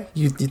now. Okay,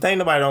 you think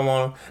nobody don't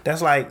want him?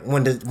 That's like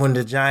when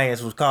the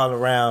Giants was called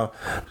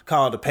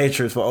the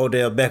Patriots for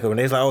Odell Beckham, and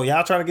they was like, oh,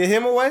 y'all trying to get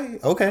him away?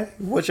 Okay,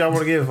 what y'all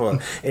want to give him for?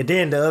 And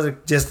then the other,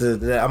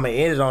 I'm gonna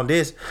end it on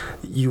this.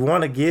 You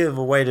want to give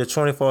away the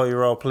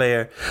 24-year-old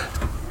player,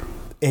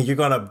 and you're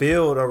gonna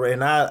build.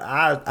 And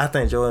I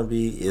think Joel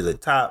Embiid is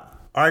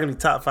arguably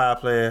top 5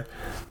 player.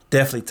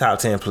 Definitely top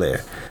 10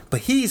 player. But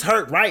he's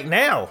hurt right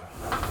now.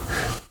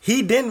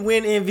 He didn't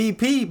win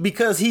MVP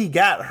because he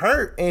got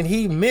hurt and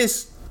he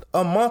missed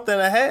a month and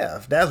a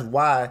half. That's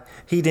why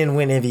he didn't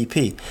win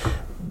MVP.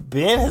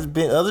 Ben has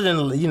been, other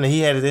than, he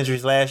had his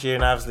injuries last year,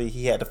 and obviously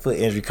he had the foot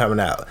injury coming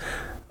out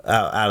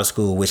of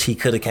school, which he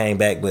could have came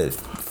back, but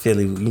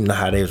Philly, you know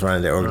how they was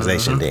running their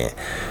organization then.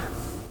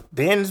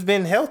 Ben's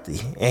been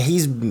healthy, and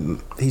he's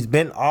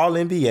been all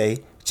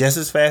NBA just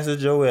as fast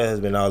as Joel has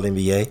been all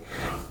NBA.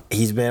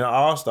 He's been an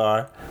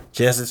all-star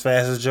just as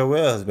fast as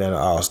Joel has been an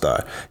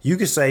all-star. You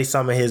could say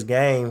some of his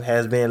game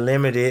has been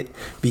limited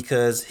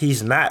because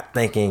he's not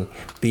thinking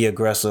be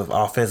aggressive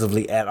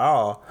offensively at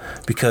all,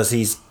 because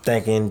he's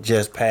thinking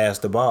just pass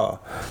the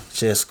ball,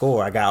 just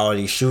score. I got all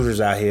these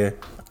shooters out here.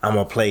 I'm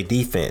going to play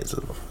defense.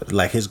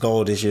 Like his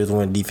goal this year is to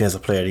win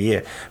Defensive Player of the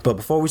Year. But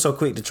before we so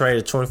quick to trade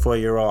a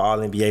 24-year-old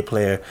All-NBA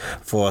player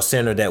for a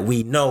center that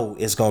we know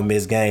is going to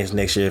miss games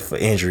next year for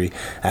injury,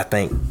 I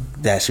think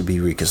that should be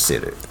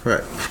reconsidered.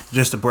 Right.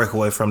 Just to break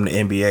away from the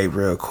NBA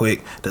real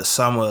quick, the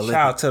Summer Olympics.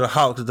 Shout out to the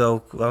Hawks,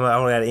 though. I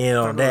got to end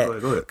on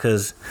that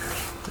because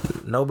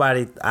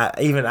nobody,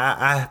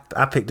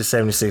 I picked the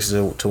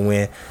 76ers to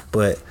win,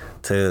 but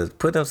to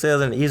put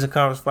themselves in the Eastern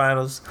Conference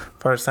Finals,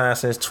 first time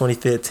since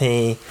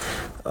 2015.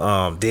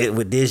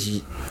 With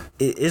this,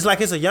 it's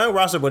like it's a young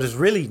roster, but it's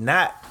really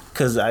not,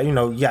 because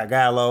you got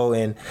Gallo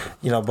and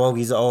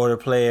Bogey's an older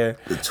player.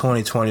 The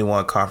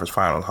 2021 Conference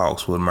Finals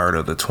Hawks would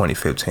murder the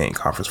 2015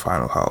 Conference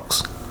Finals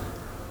Hawks.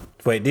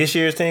 Wait, this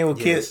year's team will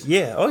kill?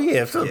 Yeah. Oh,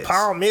 yeah. Yes.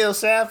 Paul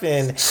Millsap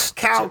and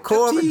Kyle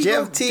Korver,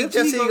 Jeff Teague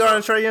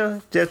guarding Trae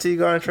Young. Jeff Teague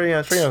guarding Trae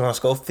Young. Trae Young going to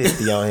score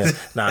 50 on him.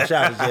 Nah,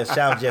 shout out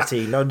to Jeff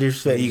Teague. No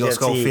disrespect to Jeff Teague. He going to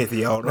score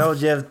 50 on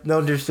him.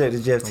 No disrespect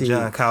to Jeff Teague.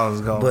 John Collins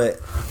going. But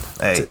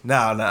hey,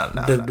 no.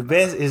 The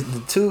best is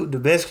the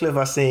best clip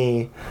I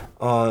seen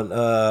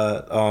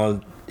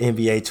on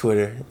NBA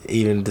Twitter,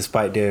 even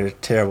despite their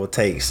terrible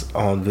takes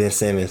on Ben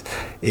Simmons,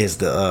 is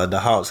the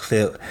Hawks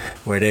clip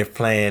where they're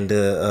playing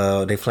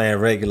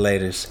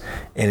Regulators,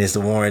 and it's the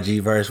Warren G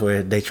verse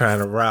where they trying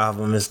to rob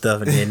them and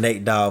stuff, and then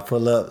Nate Dogg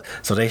pull up,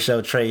 so they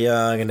show Trae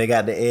Young and they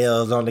got the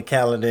L's on the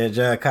calendar and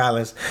John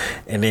Collins,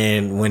 and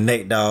then when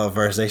Nate Dogg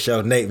verse, they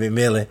show Nate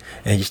McMillan,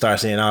 and you start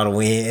seeing all the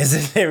wins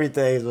and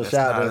everything. So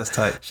shout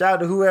out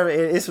to whoever.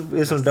 It's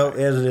some dope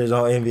editors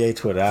on NBA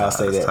Twitter. I'll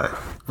say that. Tight.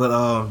 But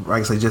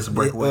like I say, just to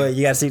break away. Well,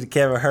 you got to see the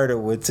Kevin Herter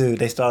one too.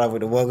 They start off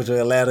with the Welcome to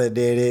Atlanta, and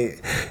then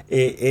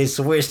it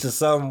switched to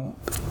something.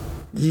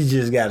 You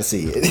just got to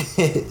see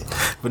it.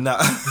 But now,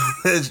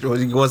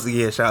 once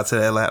again, shout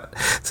out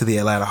to the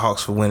Atlanta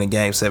Hawks for winning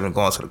Game 7,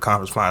 going to the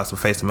conference finals to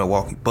face the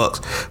Milwaukee Bucks.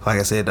 Like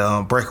I said,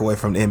 break away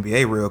from the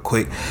NBA real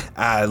quick.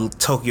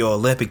 Tokyo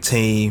Olympic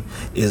team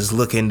is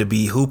looking to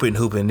be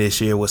hooping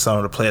this year with some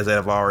of the players that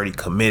have already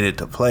committed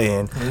to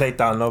playing. They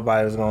thought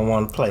nobody was going to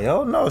want to play.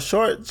 Oh no,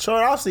 short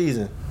off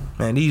season.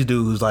 Man, these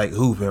dudes like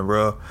hooping,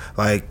 bro.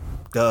 Like,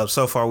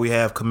 so far we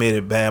have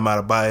committed Bam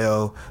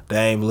Adebayo,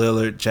 Dame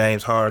Lillard,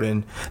 James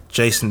Harden,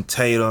 Jason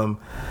Tatum,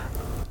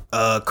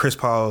 Chris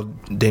Paul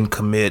didn't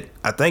commit.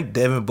 I think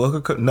Devin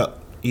Booker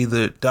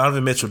either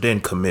Donovan Mitchell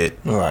didn't commit.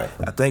 Right.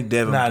 I think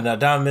Devin. No,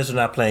 Donovan Mitchell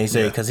not playing. He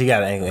said because he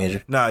got an ankle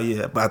injury.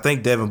 But I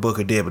think Devin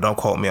Booker did, but don't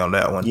quote me on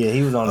that one. Yeah,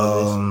 he was on the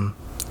list.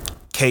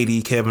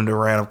 KD, Kevin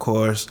Durant, of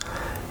course.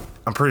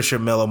 I'm pretty sure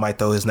Melo might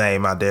throw his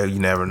name out there. You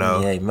never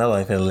know. Yeah, Melo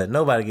ain't finna let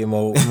nobody get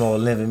more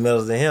Olympic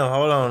medals than him.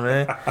 Hold on,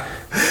 man.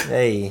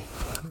 Hey,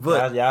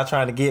 but y'all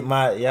trying to get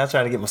my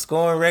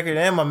scoring record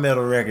and my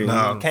medal record.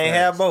 No, you can't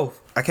have both.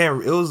 I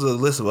can't. It was a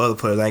list of other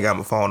players. I ain't got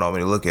my phone on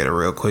me to look at it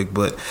real quick,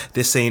 but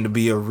this seemed to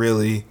be a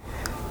really.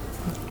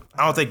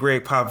 I don't think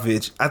Greg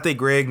Popovich. I think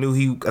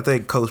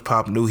Coach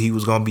Pop knew he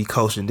was going to be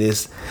coaching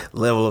this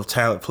level of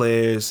talent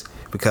players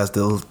because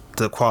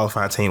the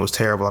qualifying team was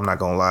terrible. I'm not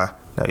gonna lie.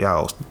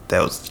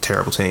 That was a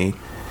terrible team.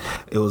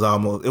 It was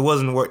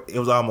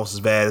almost as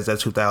bad as that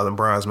 2000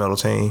 bronze medal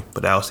team,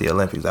 but that was the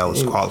Olympics. That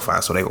was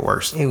qualifying, so they were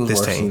worse. It was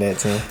worse than that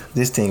team.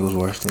 This team was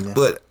worse than that.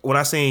 But when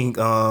I seen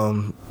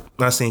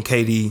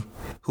KD,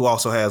 who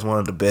also has one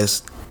of the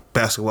best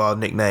basketball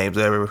nicknames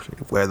ever,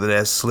 whether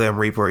that's Slim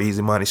Reaper or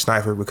Easy Money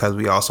Sniper, because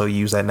we also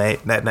use that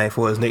name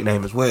for his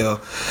nickname as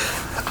well.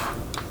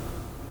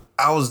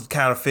 I was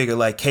kind of figured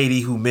like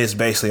KD, who missed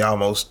basically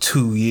almost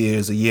 2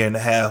 years, a year and a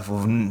half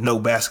of no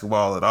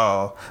basketball at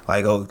all.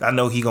 Like, I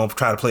know he gonna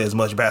try to play as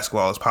much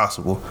basketball as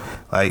possible.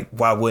 Like,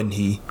 why wouldn't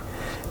he?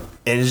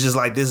 And it's just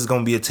like, this is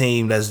gonna be a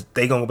team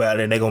they gonna go out there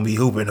and they gonna be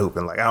hooping.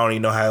 Like, I don't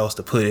even know how else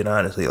to put it,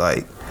 honestly.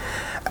 Like,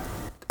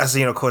 I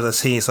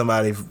seen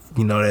somebody,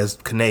 that's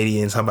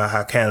Canadian, talking about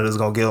how Canada's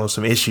gonna give them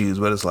some issues,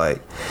 but it's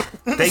like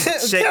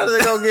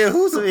Canada's gonna give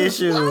who some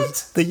issues?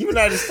 What? The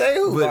United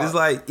States. But it's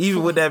like,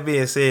 even with that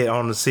being said,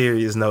 on a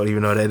serious note,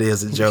 even though that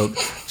is a joke,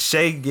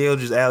 Shai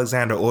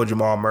Gilgeous-Alexander or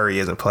Jamal Murray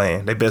isn't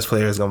playing. Their best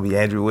player is gonna be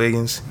Andrew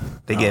Wiggins.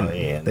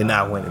 They're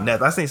not winning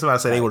nothing. I seen somebody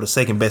say they were the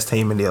second best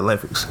team in the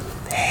Olympics.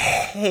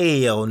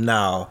 Hell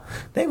no,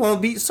 they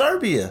won't beat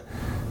Serbia.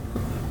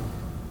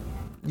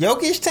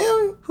 Jokic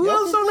team? Who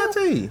else on that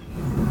team?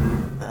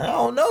 I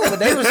don't know, but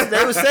they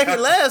were second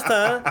last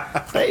time.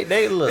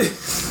 They look.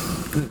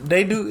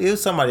 They do. It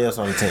was somebody else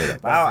on the team.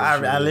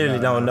 I literally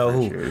don't know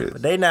who.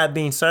 But they not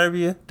beating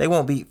Serbia. They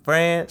won't beat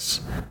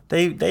France.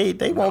 They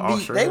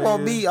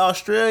won't beat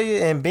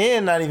Australia. And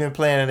Ben not even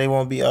playing. And they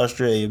won't beat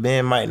Australia.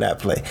 Ben might not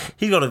play.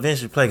 He's gonna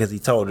eventually play because he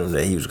told them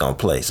that he was gonna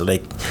play. So he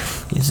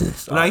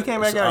came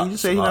back out. You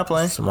just say he's not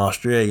playing. Some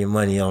Australian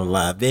money on the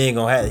line. Ben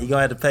gonna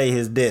have to pay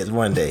his debts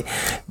one day.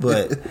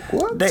 But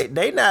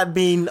they not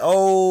beating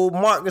old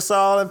Marc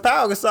Gasol and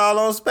Pau Gasol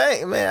on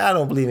Spain. Man, I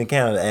don't believe in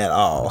Canada at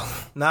all.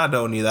 No, I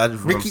don't either. I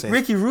just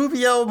Ricky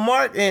Rubio,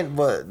 Mark,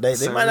 but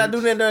they might not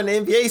do that during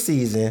the NBA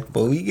season.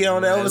 But we get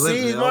on the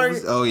overseas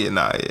market. Oh yeah,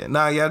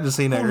 I just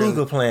seen that. Who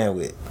Luka playing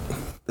with?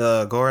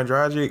 Goran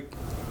Dragic.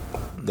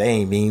 They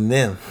ain't beating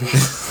them.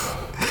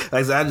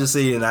 Like I just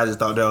seen it and I just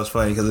thought that was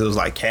funny because it was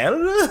like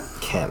Canada.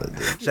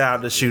 Shout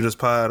out to Shooters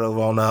Pod over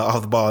on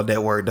Off the Ball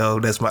Network, though.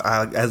 That's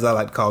as I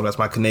like to call him, that's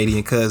my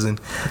Canadian cousin.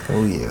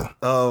 Oh yeah.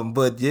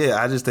 But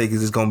yeah, I just think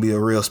it's gonna be a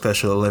real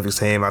special Olympics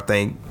team.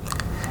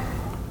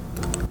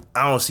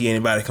 I don't see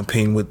anybody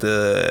competing with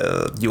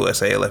the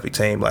USA Olympic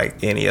team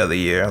like any other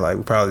year. Like,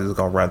 we're probably just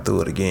going to run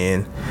through it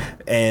again.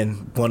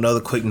 And one other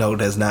quick note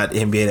that's not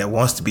NBA that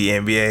wants to be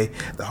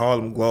NBA, the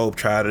Harlem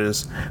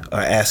Globetrotters are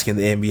asking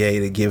the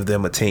NBA to give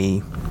them a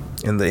team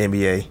in the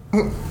NBA.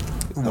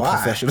 Why?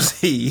 Professional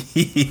team.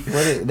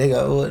 They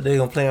going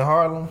to play in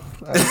Harlem?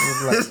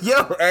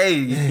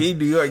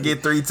 New York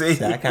get 3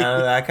 teams. I kind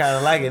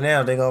of like it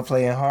now. They're going to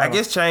play in Harlem. I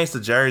guess change the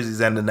jerseys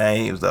and the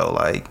names, though.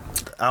 Like,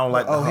 I don't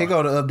like. Here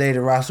go the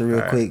updated roster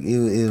real quick.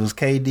 It was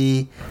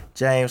KD,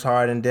 James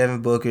Harden,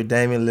 Devin Booker,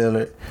 Damian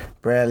Lillard,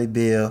 Bradley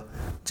Beal,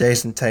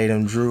 Jason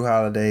Tatum, Drew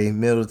Holiday,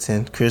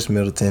 Chris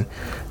Middleton,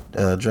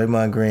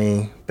 Draymond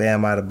Green,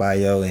 Bam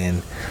Adebayo,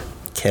 and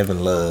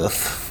Kevin Love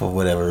for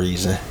whatever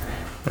reason.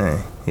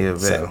 Man,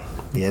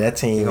 that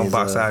team gonna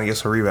box out and get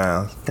some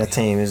rebounds. That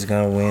team is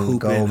gonna win the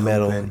gold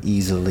medal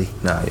easily.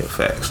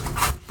 Facts.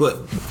 But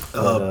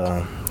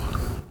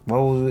what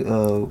was it?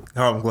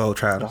 Harlem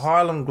Globetrotters. The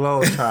Harlem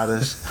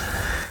Globetrotters.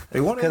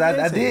 Because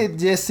I did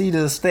just see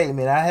the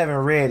statement. I haven't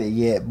read it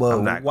yet,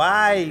 but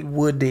why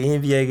would the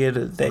NBA get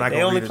a?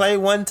 They only play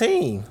one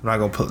team. I'm not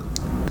gonna put.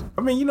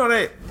 I mean,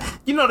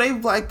 they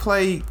like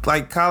play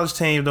like college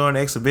teams during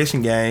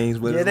exhibition games.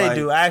 But yeah, they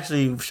do.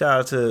 Actually,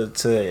 shout out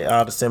to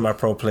all the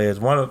semi-pro players.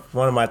 One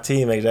of my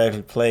teammates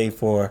actually played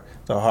for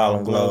the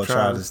Harlem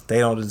Globetrotters. They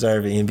don't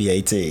deserve an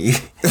NBA team.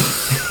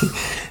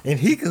 And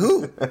he can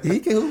hoop.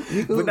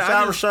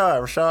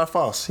 Rashad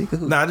Foss. He can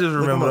hoop. I just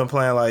remember them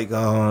playing like,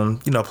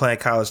 playing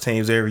college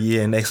teams every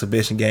year in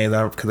exhibition games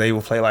because they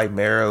would play like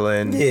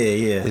Maryland.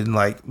 Yeah. And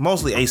like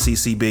mostly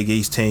ACC Big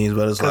East teams,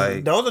 but it's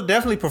like those are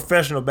definitely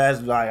professional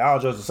basketball. Like, all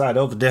jokes aside,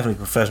 those are definitely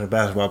professional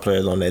basketball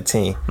players on that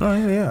team. Oh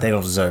yeah. They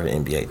don't deserve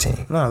an NBA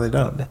team. No, they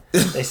don't.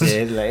 They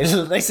said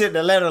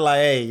the letter like,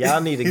 hey,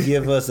 y'all need to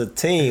give us a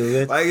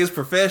team. Like, it's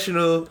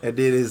professional, and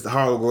then it's the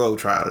Harlem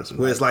Globetrotters,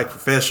 where it's like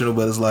professional,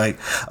 but it's like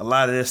a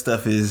lot of that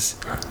stuff is.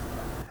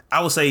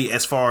 I would say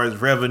as far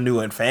as revenue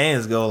and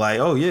fans go, like,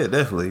 oh yeah,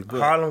 definitely. But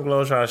Harlem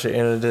Globetrotters should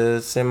enter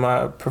the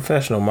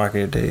semi-professional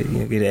market. They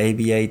get an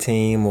ABA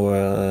team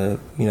or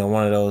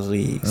one of those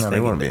leagues. No, they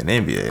want to be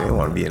in the NBA. They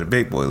want to be in the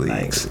big boy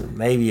leagues. Like,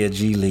 maybe a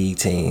G League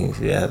team.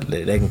 Yeah,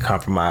 they can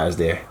compromise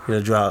there.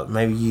 It'll draw.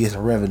 Maybe you get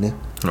some revenue.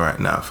 Right,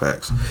 now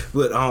facts.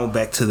 But on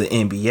back to the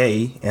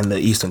NBA and the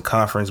Eastern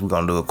Conference, we're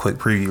gonna do a quick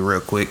preview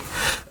real quick.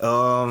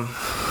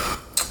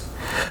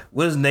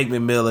 What is Nate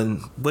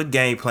McMillan? What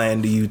game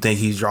plan do you think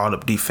he's drawing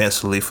up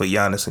defensively for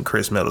Giannis and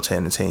Chris Middleton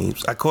and the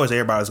teams? Of course,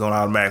 everybody's going to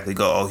automatically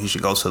go, oh, he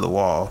should go to the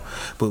wall.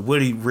 But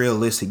what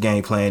realistic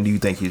game plan do you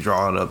think he's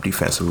drawing up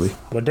defensively?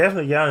 Well,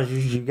 definitely Giannis,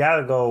 you got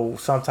to go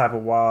some type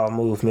of wall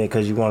movement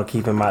because you want to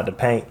keep him out the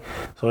paint.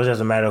 So it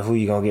doesn't matter who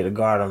you're going to get to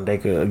guard him. They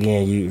could,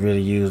 again, you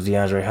really use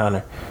DeAndre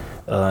Hunter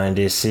in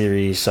this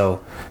series.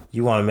 So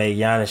you want to make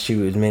Giannis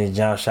shoot as many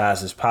jump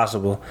shots as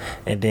possible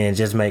and then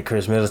just make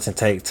Chris Middleton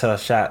take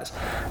tough shots.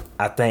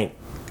 I think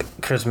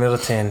Chris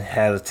Middleton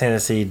has a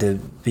tendency to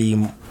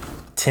be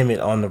timid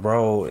on the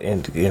road,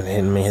 and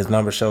I mean his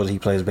number shows he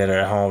plays better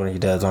at home than he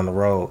does on the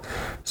road.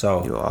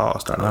 So you're all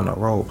starting on the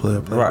road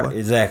player. Right,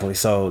 exactly.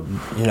 So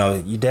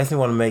you definitely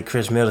want to make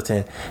Chris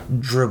Middleton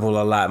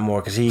dribble a lot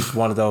more because he's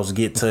one of those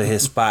get to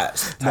his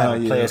spots type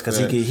of players because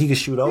he can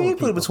shoot over. He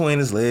put it between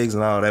his legs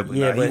and all that. But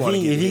yeah, but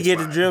if he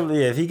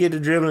get the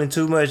dribbling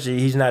too much,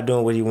 he's not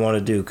doing what he want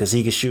to do because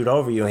he can shoot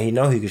over you and he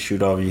know he can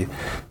shoot over you.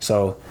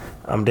 So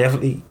I'm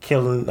definitely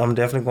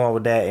going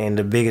with that, and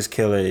the biggest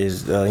killer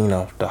is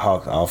the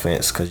Hawks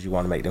offense because you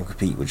want to make them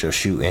compete with your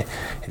shooting.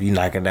 If you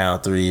knocking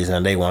down threes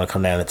and they want to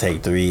come down and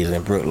take threes,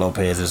 and Brook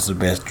Lopez is the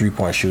best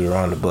 3-point shooter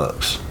on the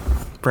Bucks.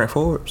 Brent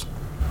Forbes.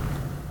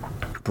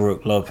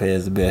 Brook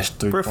Lopez the best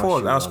 3-point Brent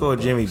Forbes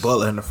outscored Jimmy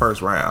Butler in the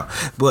first round,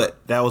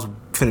 but that was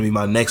going to be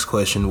my next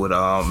question with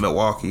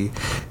Milwaukee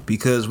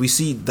because we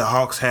see the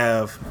Hawks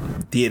have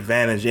the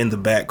advantage in the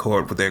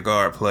backcourt with their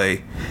guard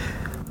play.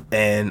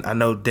 And I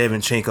know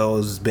Devin Chinko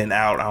has been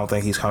out. I don't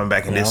think he's coming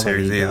back in this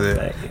series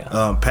either.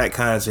 Pat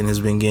Connaughton has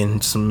been getting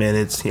some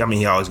minutes. I mean,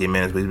 he always gets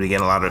minutes, but he's been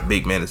getting a lot of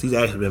big minutes. He's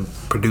actually been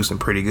producing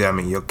pretty good. I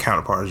mean, your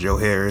counterpart is Joe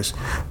Harris,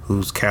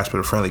 who's Casper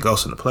the Friendly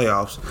Ghost in the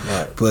playoffs.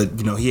 Right. But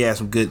he had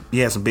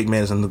some big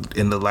minutes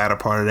in the latter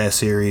part of that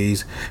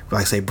series.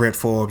 Like I say, Brent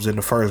Forbes in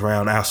the first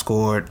round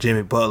outscored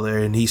Jimmy Butler,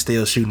 and he's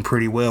still shooting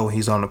pretty well when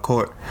he's on the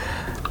court.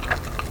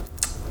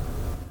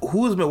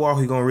 Who is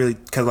Milwaukee going to really?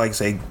 Because like I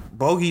say,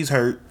 Bogey's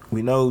hurt.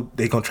 We know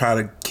they're going to try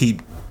to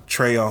keep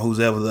Trey on who's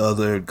ever the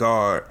other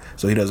guard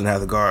so he doesn't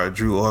have to guard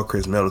Drew or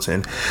Chris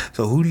Middleton.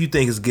 So who do you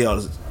think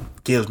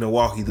gives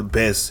Milwaukee the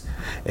best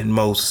and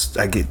most,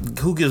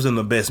 who gives them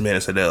the best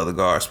minutes at the other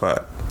guard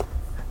spot?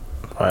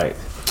 Right.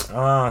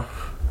 I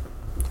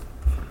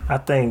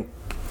think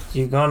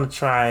you're going to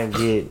try and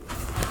they're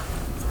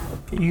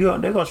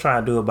going to try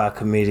and do it by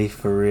committee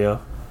for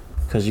real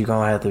because you're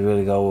going to have to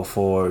really go with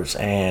Forbes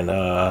and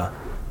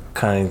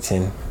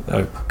Cunningham,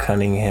 yeah.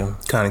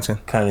 So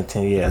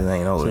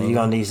you're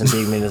going to need some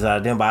big minutes out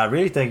of them. But I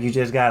really think you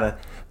just got to...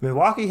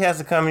 Milwaukee has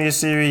to come in this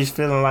series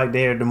feeling like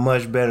they're the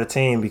much better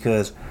team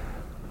because,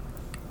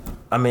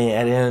 I mean,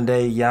 at the end of the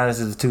day,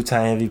 Giannis is a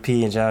 2-time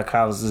MVP and John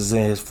Collins is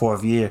in his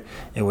 4th year.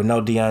 And with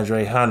no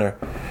DeAndre Hunter,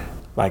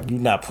 like, you're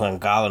not putting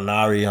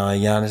Gallinari on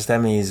Giannis.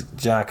 That means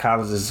John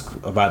Collins is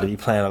about to be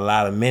playing a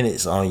lot of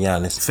minutes on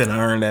Giannis. Finna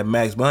earn that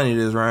max money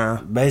this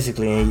round.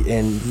 Basically,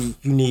 and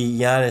you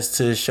need Giannis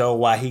to show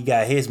why he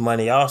got his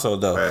money also,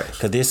 though.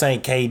 Because this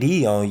ain't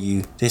KD on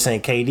you. This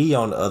ain't KD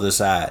on the other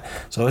side.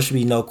 So there should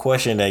be no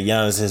question that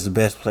Giannis is the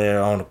best player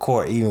on the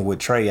court, even with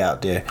Trey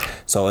out there.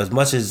 So as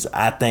much as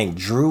I think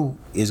Drew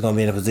is going to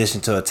be in a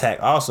position to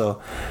attack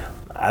also,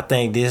 I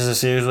think this is a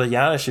series where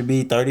Giannis should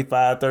be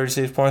 35,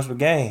 36 points per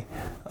game.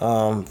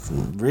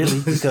 Really,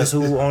 because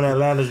who on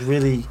Atlanta's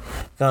really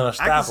gonna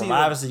stop him?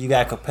 Obviously, you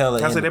got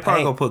Capella. I said they're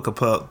probably gonna put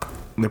Capella.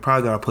 They're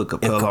probably gonna put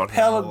Capella on. If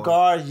Capella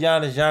guards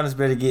Giannis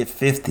better get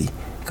 50.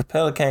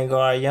 Capella can't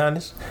guard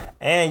Giannis,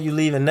 and you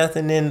leaving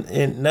nothing in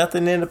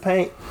the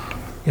paint.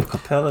 If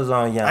Capella's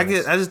on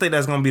Giannis, I just think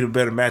that's gonna be the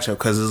better matchup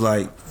because it's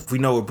like we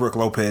know with Brook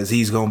Lopez,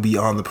 he's gonna be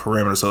on the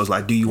perimeter. So it's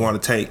like, do you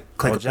want to take?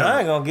 Well, John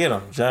ain't gonna get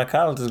him. John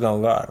Collins is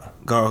gonna guard him.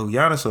 Guard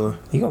Giannis or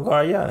he gonna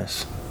guard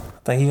Giannis.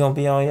 I think he's going to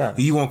be on Giannis.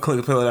 You want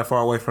Clint Capella that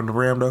far away from the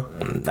rim, though?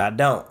 I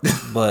don't.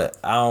 But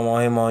I don't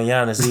want him on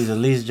Giannis. At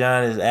least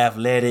Giannis is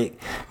athletic.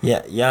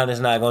 Yeah, Giannis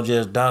not going to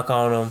just dunk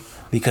on him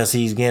because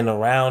he's getting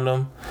around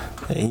him.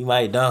 He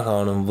might dunk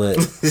on him, but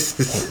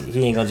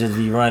he ain't going to just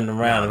be running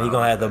around him. He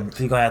going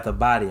to have to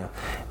body him.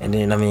 And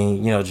then, I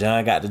mean,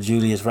 John got the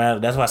Julius Randle.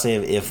 That's why I say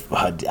I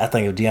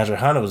think if DeAndre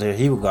Hunter was there,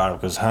 he would guard him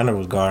because Hunter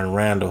was guarding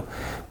Randle.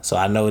 So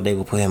I know they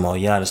would put him on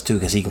Giannis too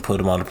because he can put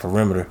him on the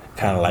perimeter,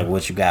 kind of like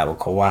what you got with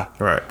Kawhi.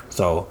 Right.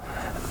 So,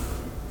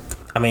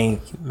 I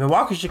mean,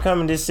 Milwaukee should come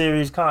in this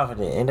series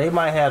confident, and they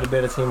might have the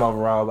better team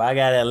overall, but I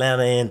got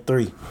Atlanta in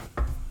 3.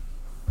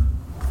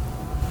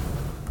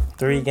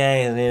 3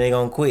 games, and then they're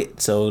going to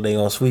quit, so they're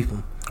going to sweep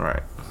them.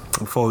 Right.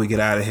 Before we get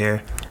out of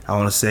here, I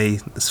want to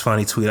say this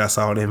funny tweet I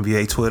saw on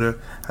NBA Twitter.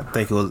 I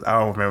think it was, I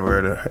don't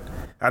remember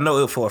I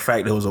know it for a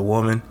fact it was a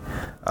woman.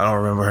 I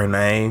don't remember her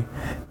name,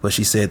 but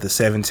she said the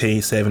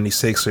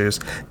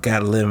 1776ers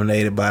got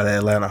eliminated by the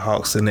Atlanta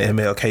Hawks in the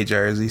MLK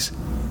jerseys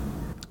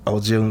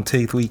on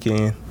Juneteenth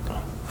weekend.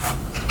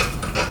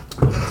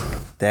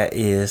 That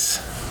is.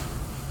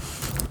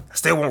 I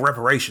still want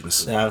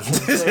reparations. I was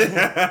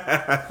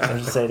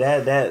gonna say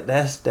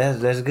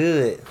that's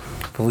good,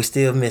 but we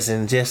still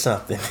missing just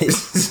something.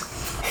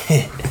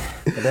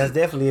 But that's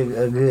definitely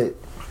a good.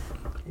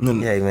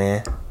 Hey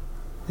man,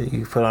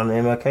 you put on the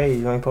MLK,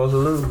 you ain't supposed to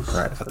lose.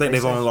 Right. I think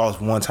they've only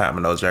lost one time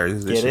in those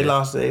jerseys. This year.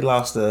 They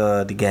lost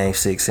the game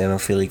 6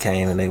 and Philly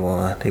came and they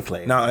won. They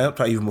played. No, I'm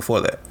probably even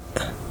before that.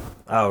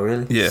 Oh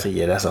really? Yeah. So,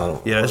 yeah, that's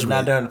on. Yeah, that's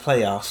not during the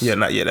playoffs. Yeah,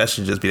 not yet. That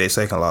should just be their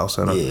second loss.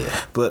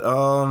 Yeah. But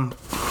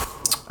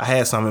I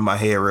had something in my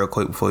head real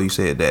quick before you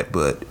said that,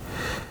 but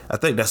I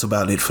think that's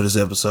about it for this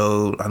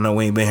episode. I know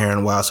we ain't been here in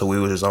a while, so we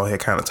were just on here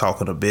kind of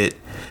talking a bit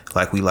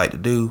like we like to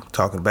do,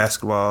 talking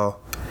basketball.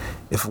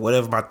 If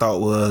whatever my thought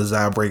was,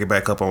 I'll bring it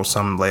back up on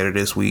something later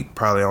this week,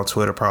 probably on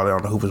Twitter, probably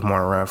on the Hoopers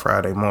Morning around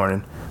Friday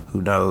morning.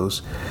 Who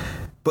knows?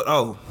 But,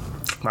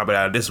 my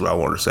bad, this is what I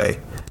wanted to say.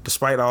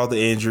 Despite all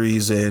the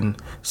injuries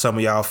and some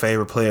of y'all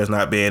favorite players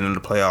not being in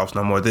the playoffs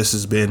no more, this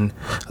has been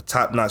a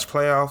top-notch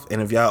playoff.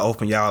 And if y'all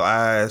open y'all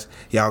eyes,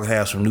 y'all can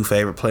have some new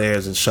favorite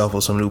players and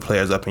shuffle some new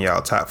players up in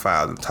y'all top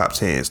 5 and top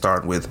 10,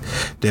 starting with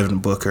Devin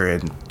Booker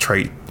and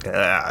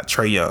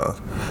Trae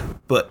Young.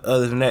 But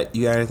other than that,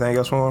 you got anything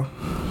else for him?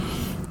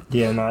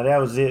 Yeah, no, that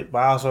was it. But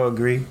I also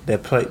agree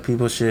that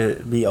people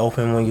should be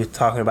open when you're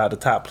talking about the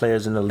top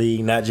players in the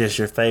league, not just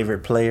your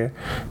favorite player.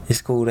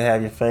 It's cool to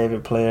have your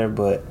favorite player,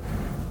 but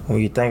when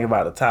you think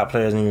about the top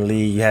players in the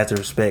league, you have to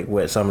respect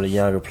what some of the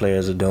younger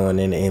players are doing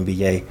in the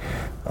NBA,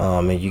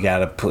 and you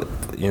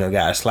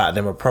gotta slot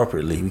them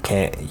appropriately. We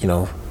can't,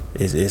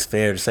 it's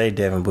fair to say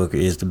Devin Booker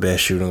is the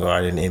best shooting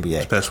guard in the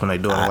NBA. Especially when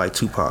they doing like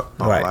Tupac.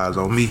 All eyes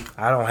on me.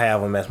 I don't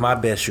have him as my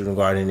best shooting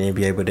guard in the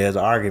NBA, but there's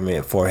an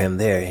argument for him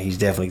there. He's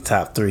definitely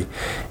top 3.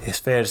 It's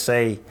fair to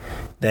say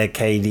that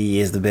KD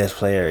is the best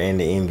player in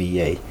the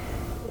NBA.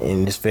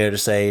 And it's fair to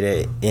say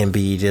that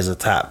Embiid is a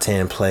top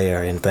 10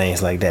 player and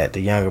things like that. The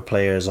younger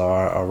players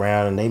are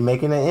around and they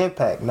making an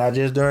impact, not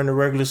just during the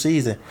regular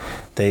season.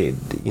 They're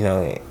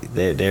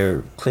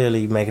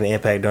clearly making an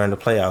impact during the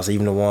playoffs,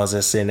 even the ones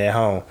that's sitting at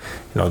home.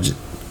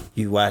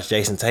 You watch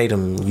Jason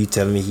Tatum, you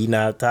telling me he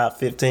not a top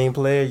 15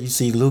 player? You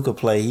see Luka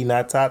play, he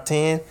not top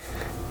 10?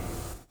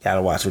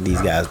 Gotta watch what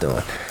these guys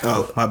doing.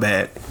 Oh, my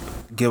bad.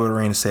 Gilbert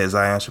Arenas said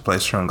Zion should play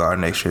shooting guard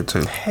next year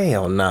too.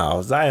 Hell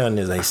no. Zion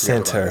is a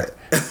center.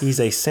 He's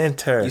a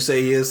center. You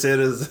say he is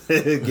centers.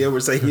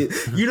 Gilbert say he.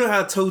 You know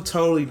how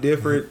totally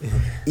different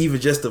even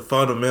just the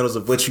fundamentals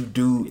of what you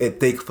do and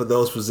think for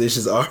those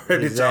positions are.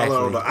 Exactly. That y'all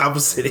are on the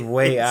opposite.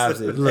 Way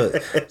opposite.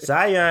 Look,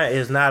 Zion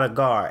is not a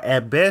guard.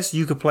 At best,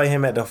 you could play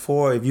him at the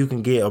 4 if you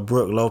can get a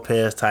Brook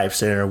Lopez type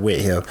center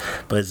with him.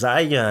 But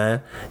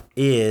Zion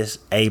is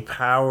a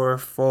power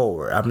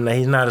forward. I mean,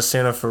 he's not a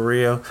center for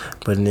real,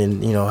 but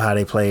then how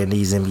they play in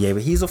these NBA.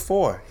 But he's a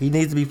 4. He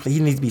needs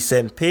to be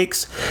setting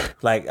picks.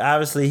 Like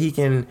obviously he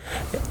can.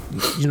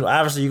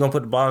 Obviously you're gonna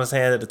put the ball in his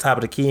hand at the top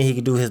of the key and he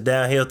can do his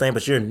downhill thing.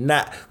 But you're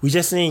not. We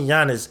just seen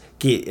Giannis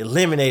get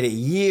eliminated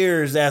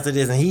years after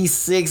this, and he's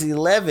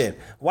 6'11".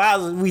 Why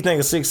do we think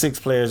a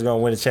 6'6" player is gonna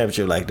win a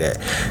championship like that?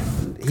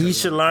 He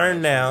should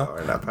learn now.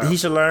 He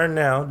should learn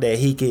now that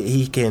he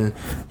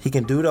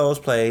can do those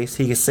plays.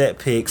 He can set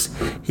picks.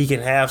 He can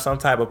have some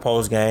type of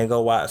post game.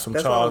 Go watch some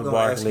Charles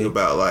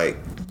Barkley.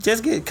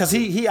 Just get, because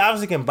he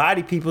obviously can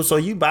body people. So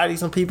you body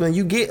some people and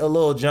you get a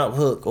little jump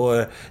hook,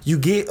 or you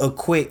get a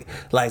quick,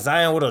 like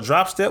Zion with a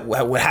drop step.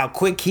 With how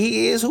quick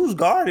he is, who's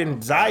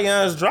guarding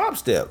Zion's drop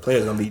step?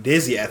 Players gonna be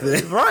dizzy after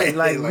that, right?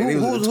 Like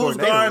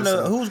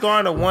who's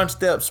guarding a one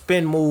step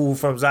spin move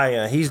from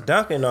Zion? He's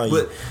dunking on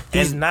you.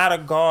 He's not a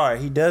guard.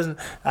 He doesn't.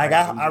 Like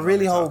I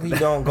really hope he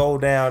don't go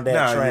down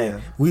that train.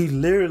 Yeah. We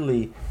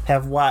literally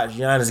have watched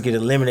Giannis get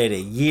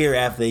eliminated year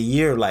after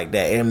year like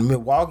that, and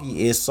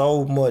Milwaukee is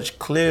so much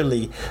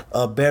clearly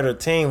a better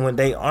team when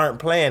they aren't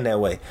playing that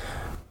way.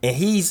 And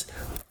he's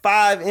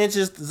 5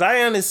 inches.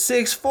 Zion is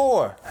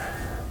 6'4".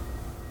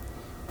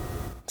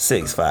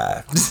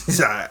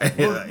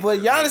 6'5". but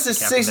Giannis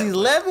is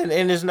 6'11",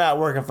 and it's not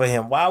working for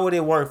him. Why would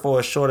it work for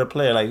a shorter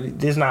player? Like,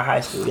 this is not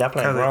high school. Y'all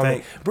playing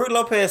grown. Brook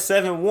Lopez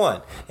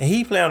 7'1", and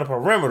he play on the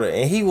perimeter,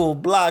 and he will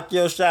block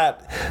your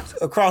shot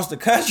across the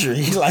country.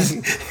 He's like,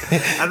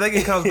 I think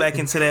it comes back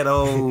into that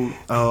old,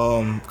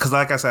 because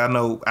like I said,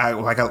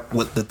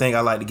 what the thing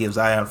I like to give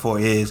Zion for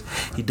is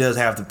he does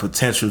have the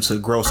potential to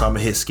grow some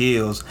of his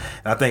skills,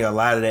 and I think a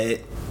lot of that.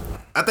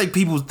 I think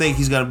people think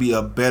he's going to be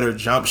a better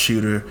jump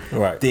shooter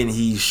than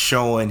he's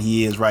showing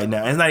he is right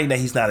now. And it's not even that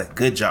he's not a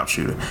good jump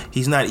shooter.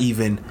 He's not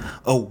even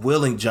a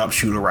willing jump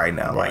shooter right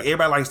now. Like,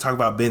 everybody likes to talk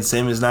about Ben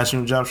Simmons not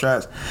shooting jump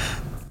shots.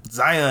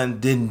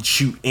 Zion didn't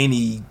shoot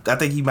any. I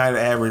think he might have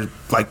averaged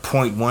like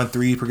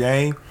 0.13 per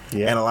game.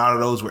 and a lot of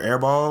those were air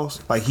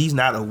balls. Like, he's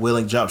not a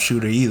willing jump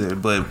shooter either,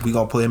 but we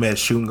gonna put him as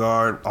shooting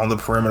guard on the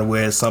perimeter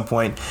where at some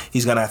point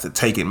he's gonna have to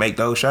take it, make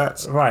those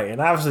shots. Right,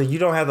 and obviously you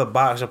don't have to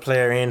box a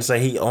player in and say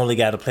he only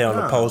got to play on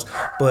the post,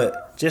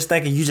 but just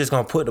thinking you just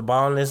gonna put the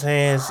ball in his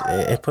hands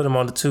and put him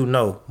on the 2,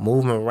 no.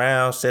 Move him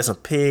around, set some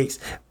picks,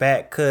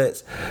 back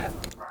cuts.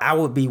 I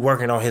would be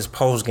working on his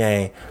post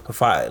game.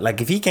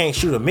 If he can't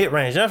shoot a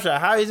mid-range jump shot,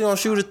 how is he gonna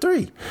shoot a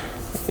 3?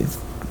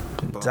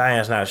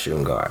 Zion's not a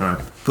shooting guard. Right.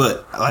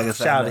 But like I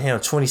said, shout out to him,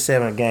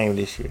 27 a game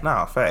this year.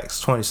 No,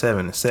 facts,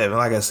 27-7.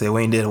 Like I said,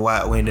 we ain't did an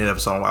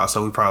episode in a while,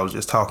 so we probably was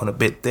just talking a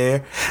bit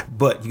there.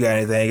 But you got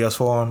anything else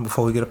for him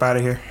before we get up out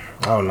of here?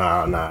 Oh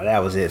no,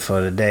 that was it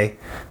for today.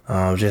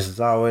 Just as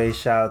always,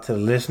 shout out to the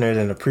listeners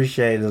and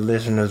appreciate the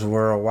listeners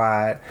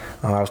worldwide.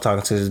 I was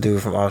talking to this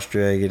dude from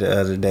Australia the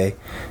other day,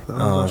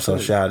 so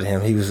shout out to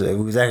him. We was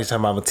actually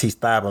talking about Matisse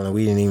Thybulle, and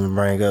we didn't even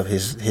bring up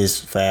his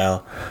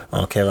foul.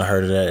 Kevin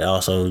heard of that.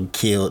 Also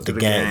killed the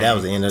game. That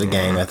was the end of the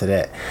game after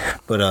that.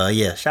 But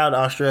yeah, shout out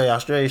to Australia.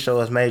 Australia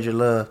show us major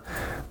love.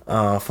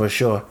 For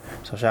sure.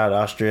 So shout out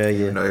to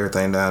Australia. You know,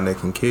 everything down there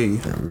can kill you.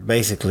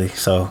 Basically.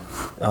 So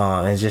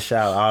and just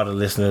shout out all the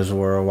listeners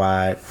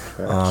worldwide.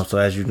 So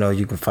as you know,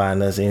 you can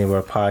find us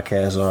anywhere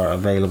podcasts are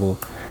available.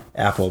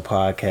 Apple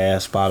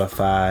Podcasts,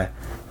 Spotify.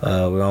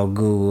 We're on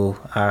Google,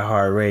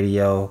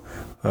 iHeartRadio.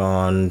 We're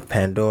on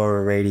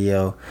Pandora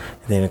Radio.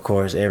 And then of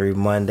course every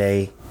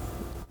Monday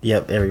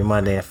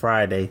and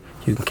Friday,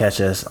 you can catch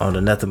us on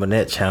the Nothing But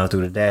Net channel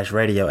through the Dash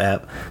Radio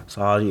app.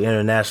 So all you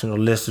international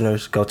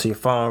listeners, go to your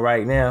phone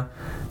right now.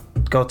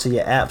 Go to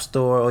your App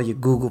Store or your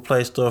Google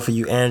Play Store for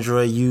you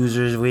Android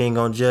users. We ain't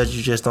gonna judge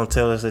you. Just don't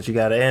tell us that you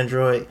got an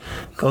Android.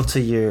 Go to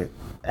your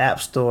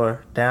App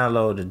Store,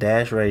 download the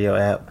Dash Radio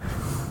app,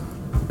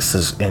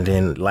 and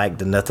then like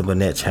the Nothing But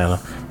Net channel.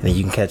 And then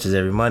you can catch us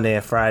every Monday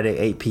and Friday,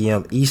 8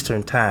 p.m.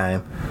 Eastern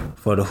Time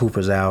for the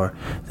Hoopers Hour.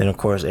 Then, of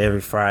course,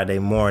 every Friday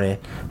morning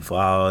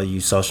for all you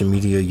social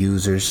media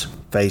users,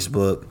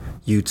 Facebook,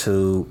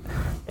 YouTube,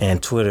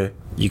 and Twitter.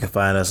 You can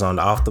find us on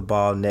the Off the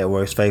Ball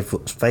Network's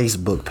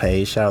Facebook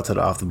page. Shout out to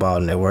the Off the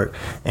Ball Network.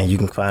 And you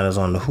can find us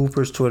on the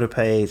Hoopers Twitter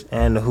page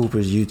and the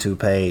Hoopers YouTube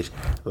page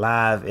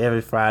live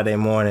every Friday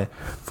morning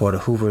for the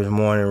Hoopers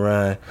Morning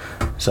Run.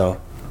 So,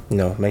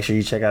 make sure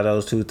you check out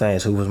those two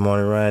things. Hoopers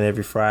Morning Run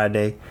every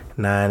Friday,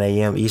 9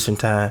 a.m. Eastern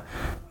Time.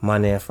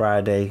 Monday and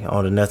Friday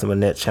on the Nothing But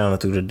Net channel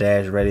through the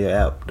Dash Radio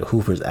app, the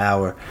Hoopers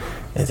Hour.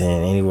 And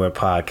then anywhere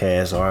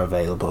podcasts are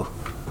available,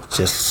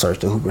 just search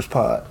the Hoopers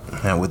Pod.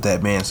 And with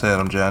that being said,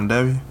 I'm John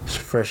W. It's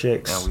Fresh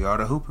X. And we are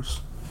the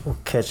Hoopers. We'll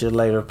catch you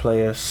later,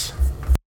 players.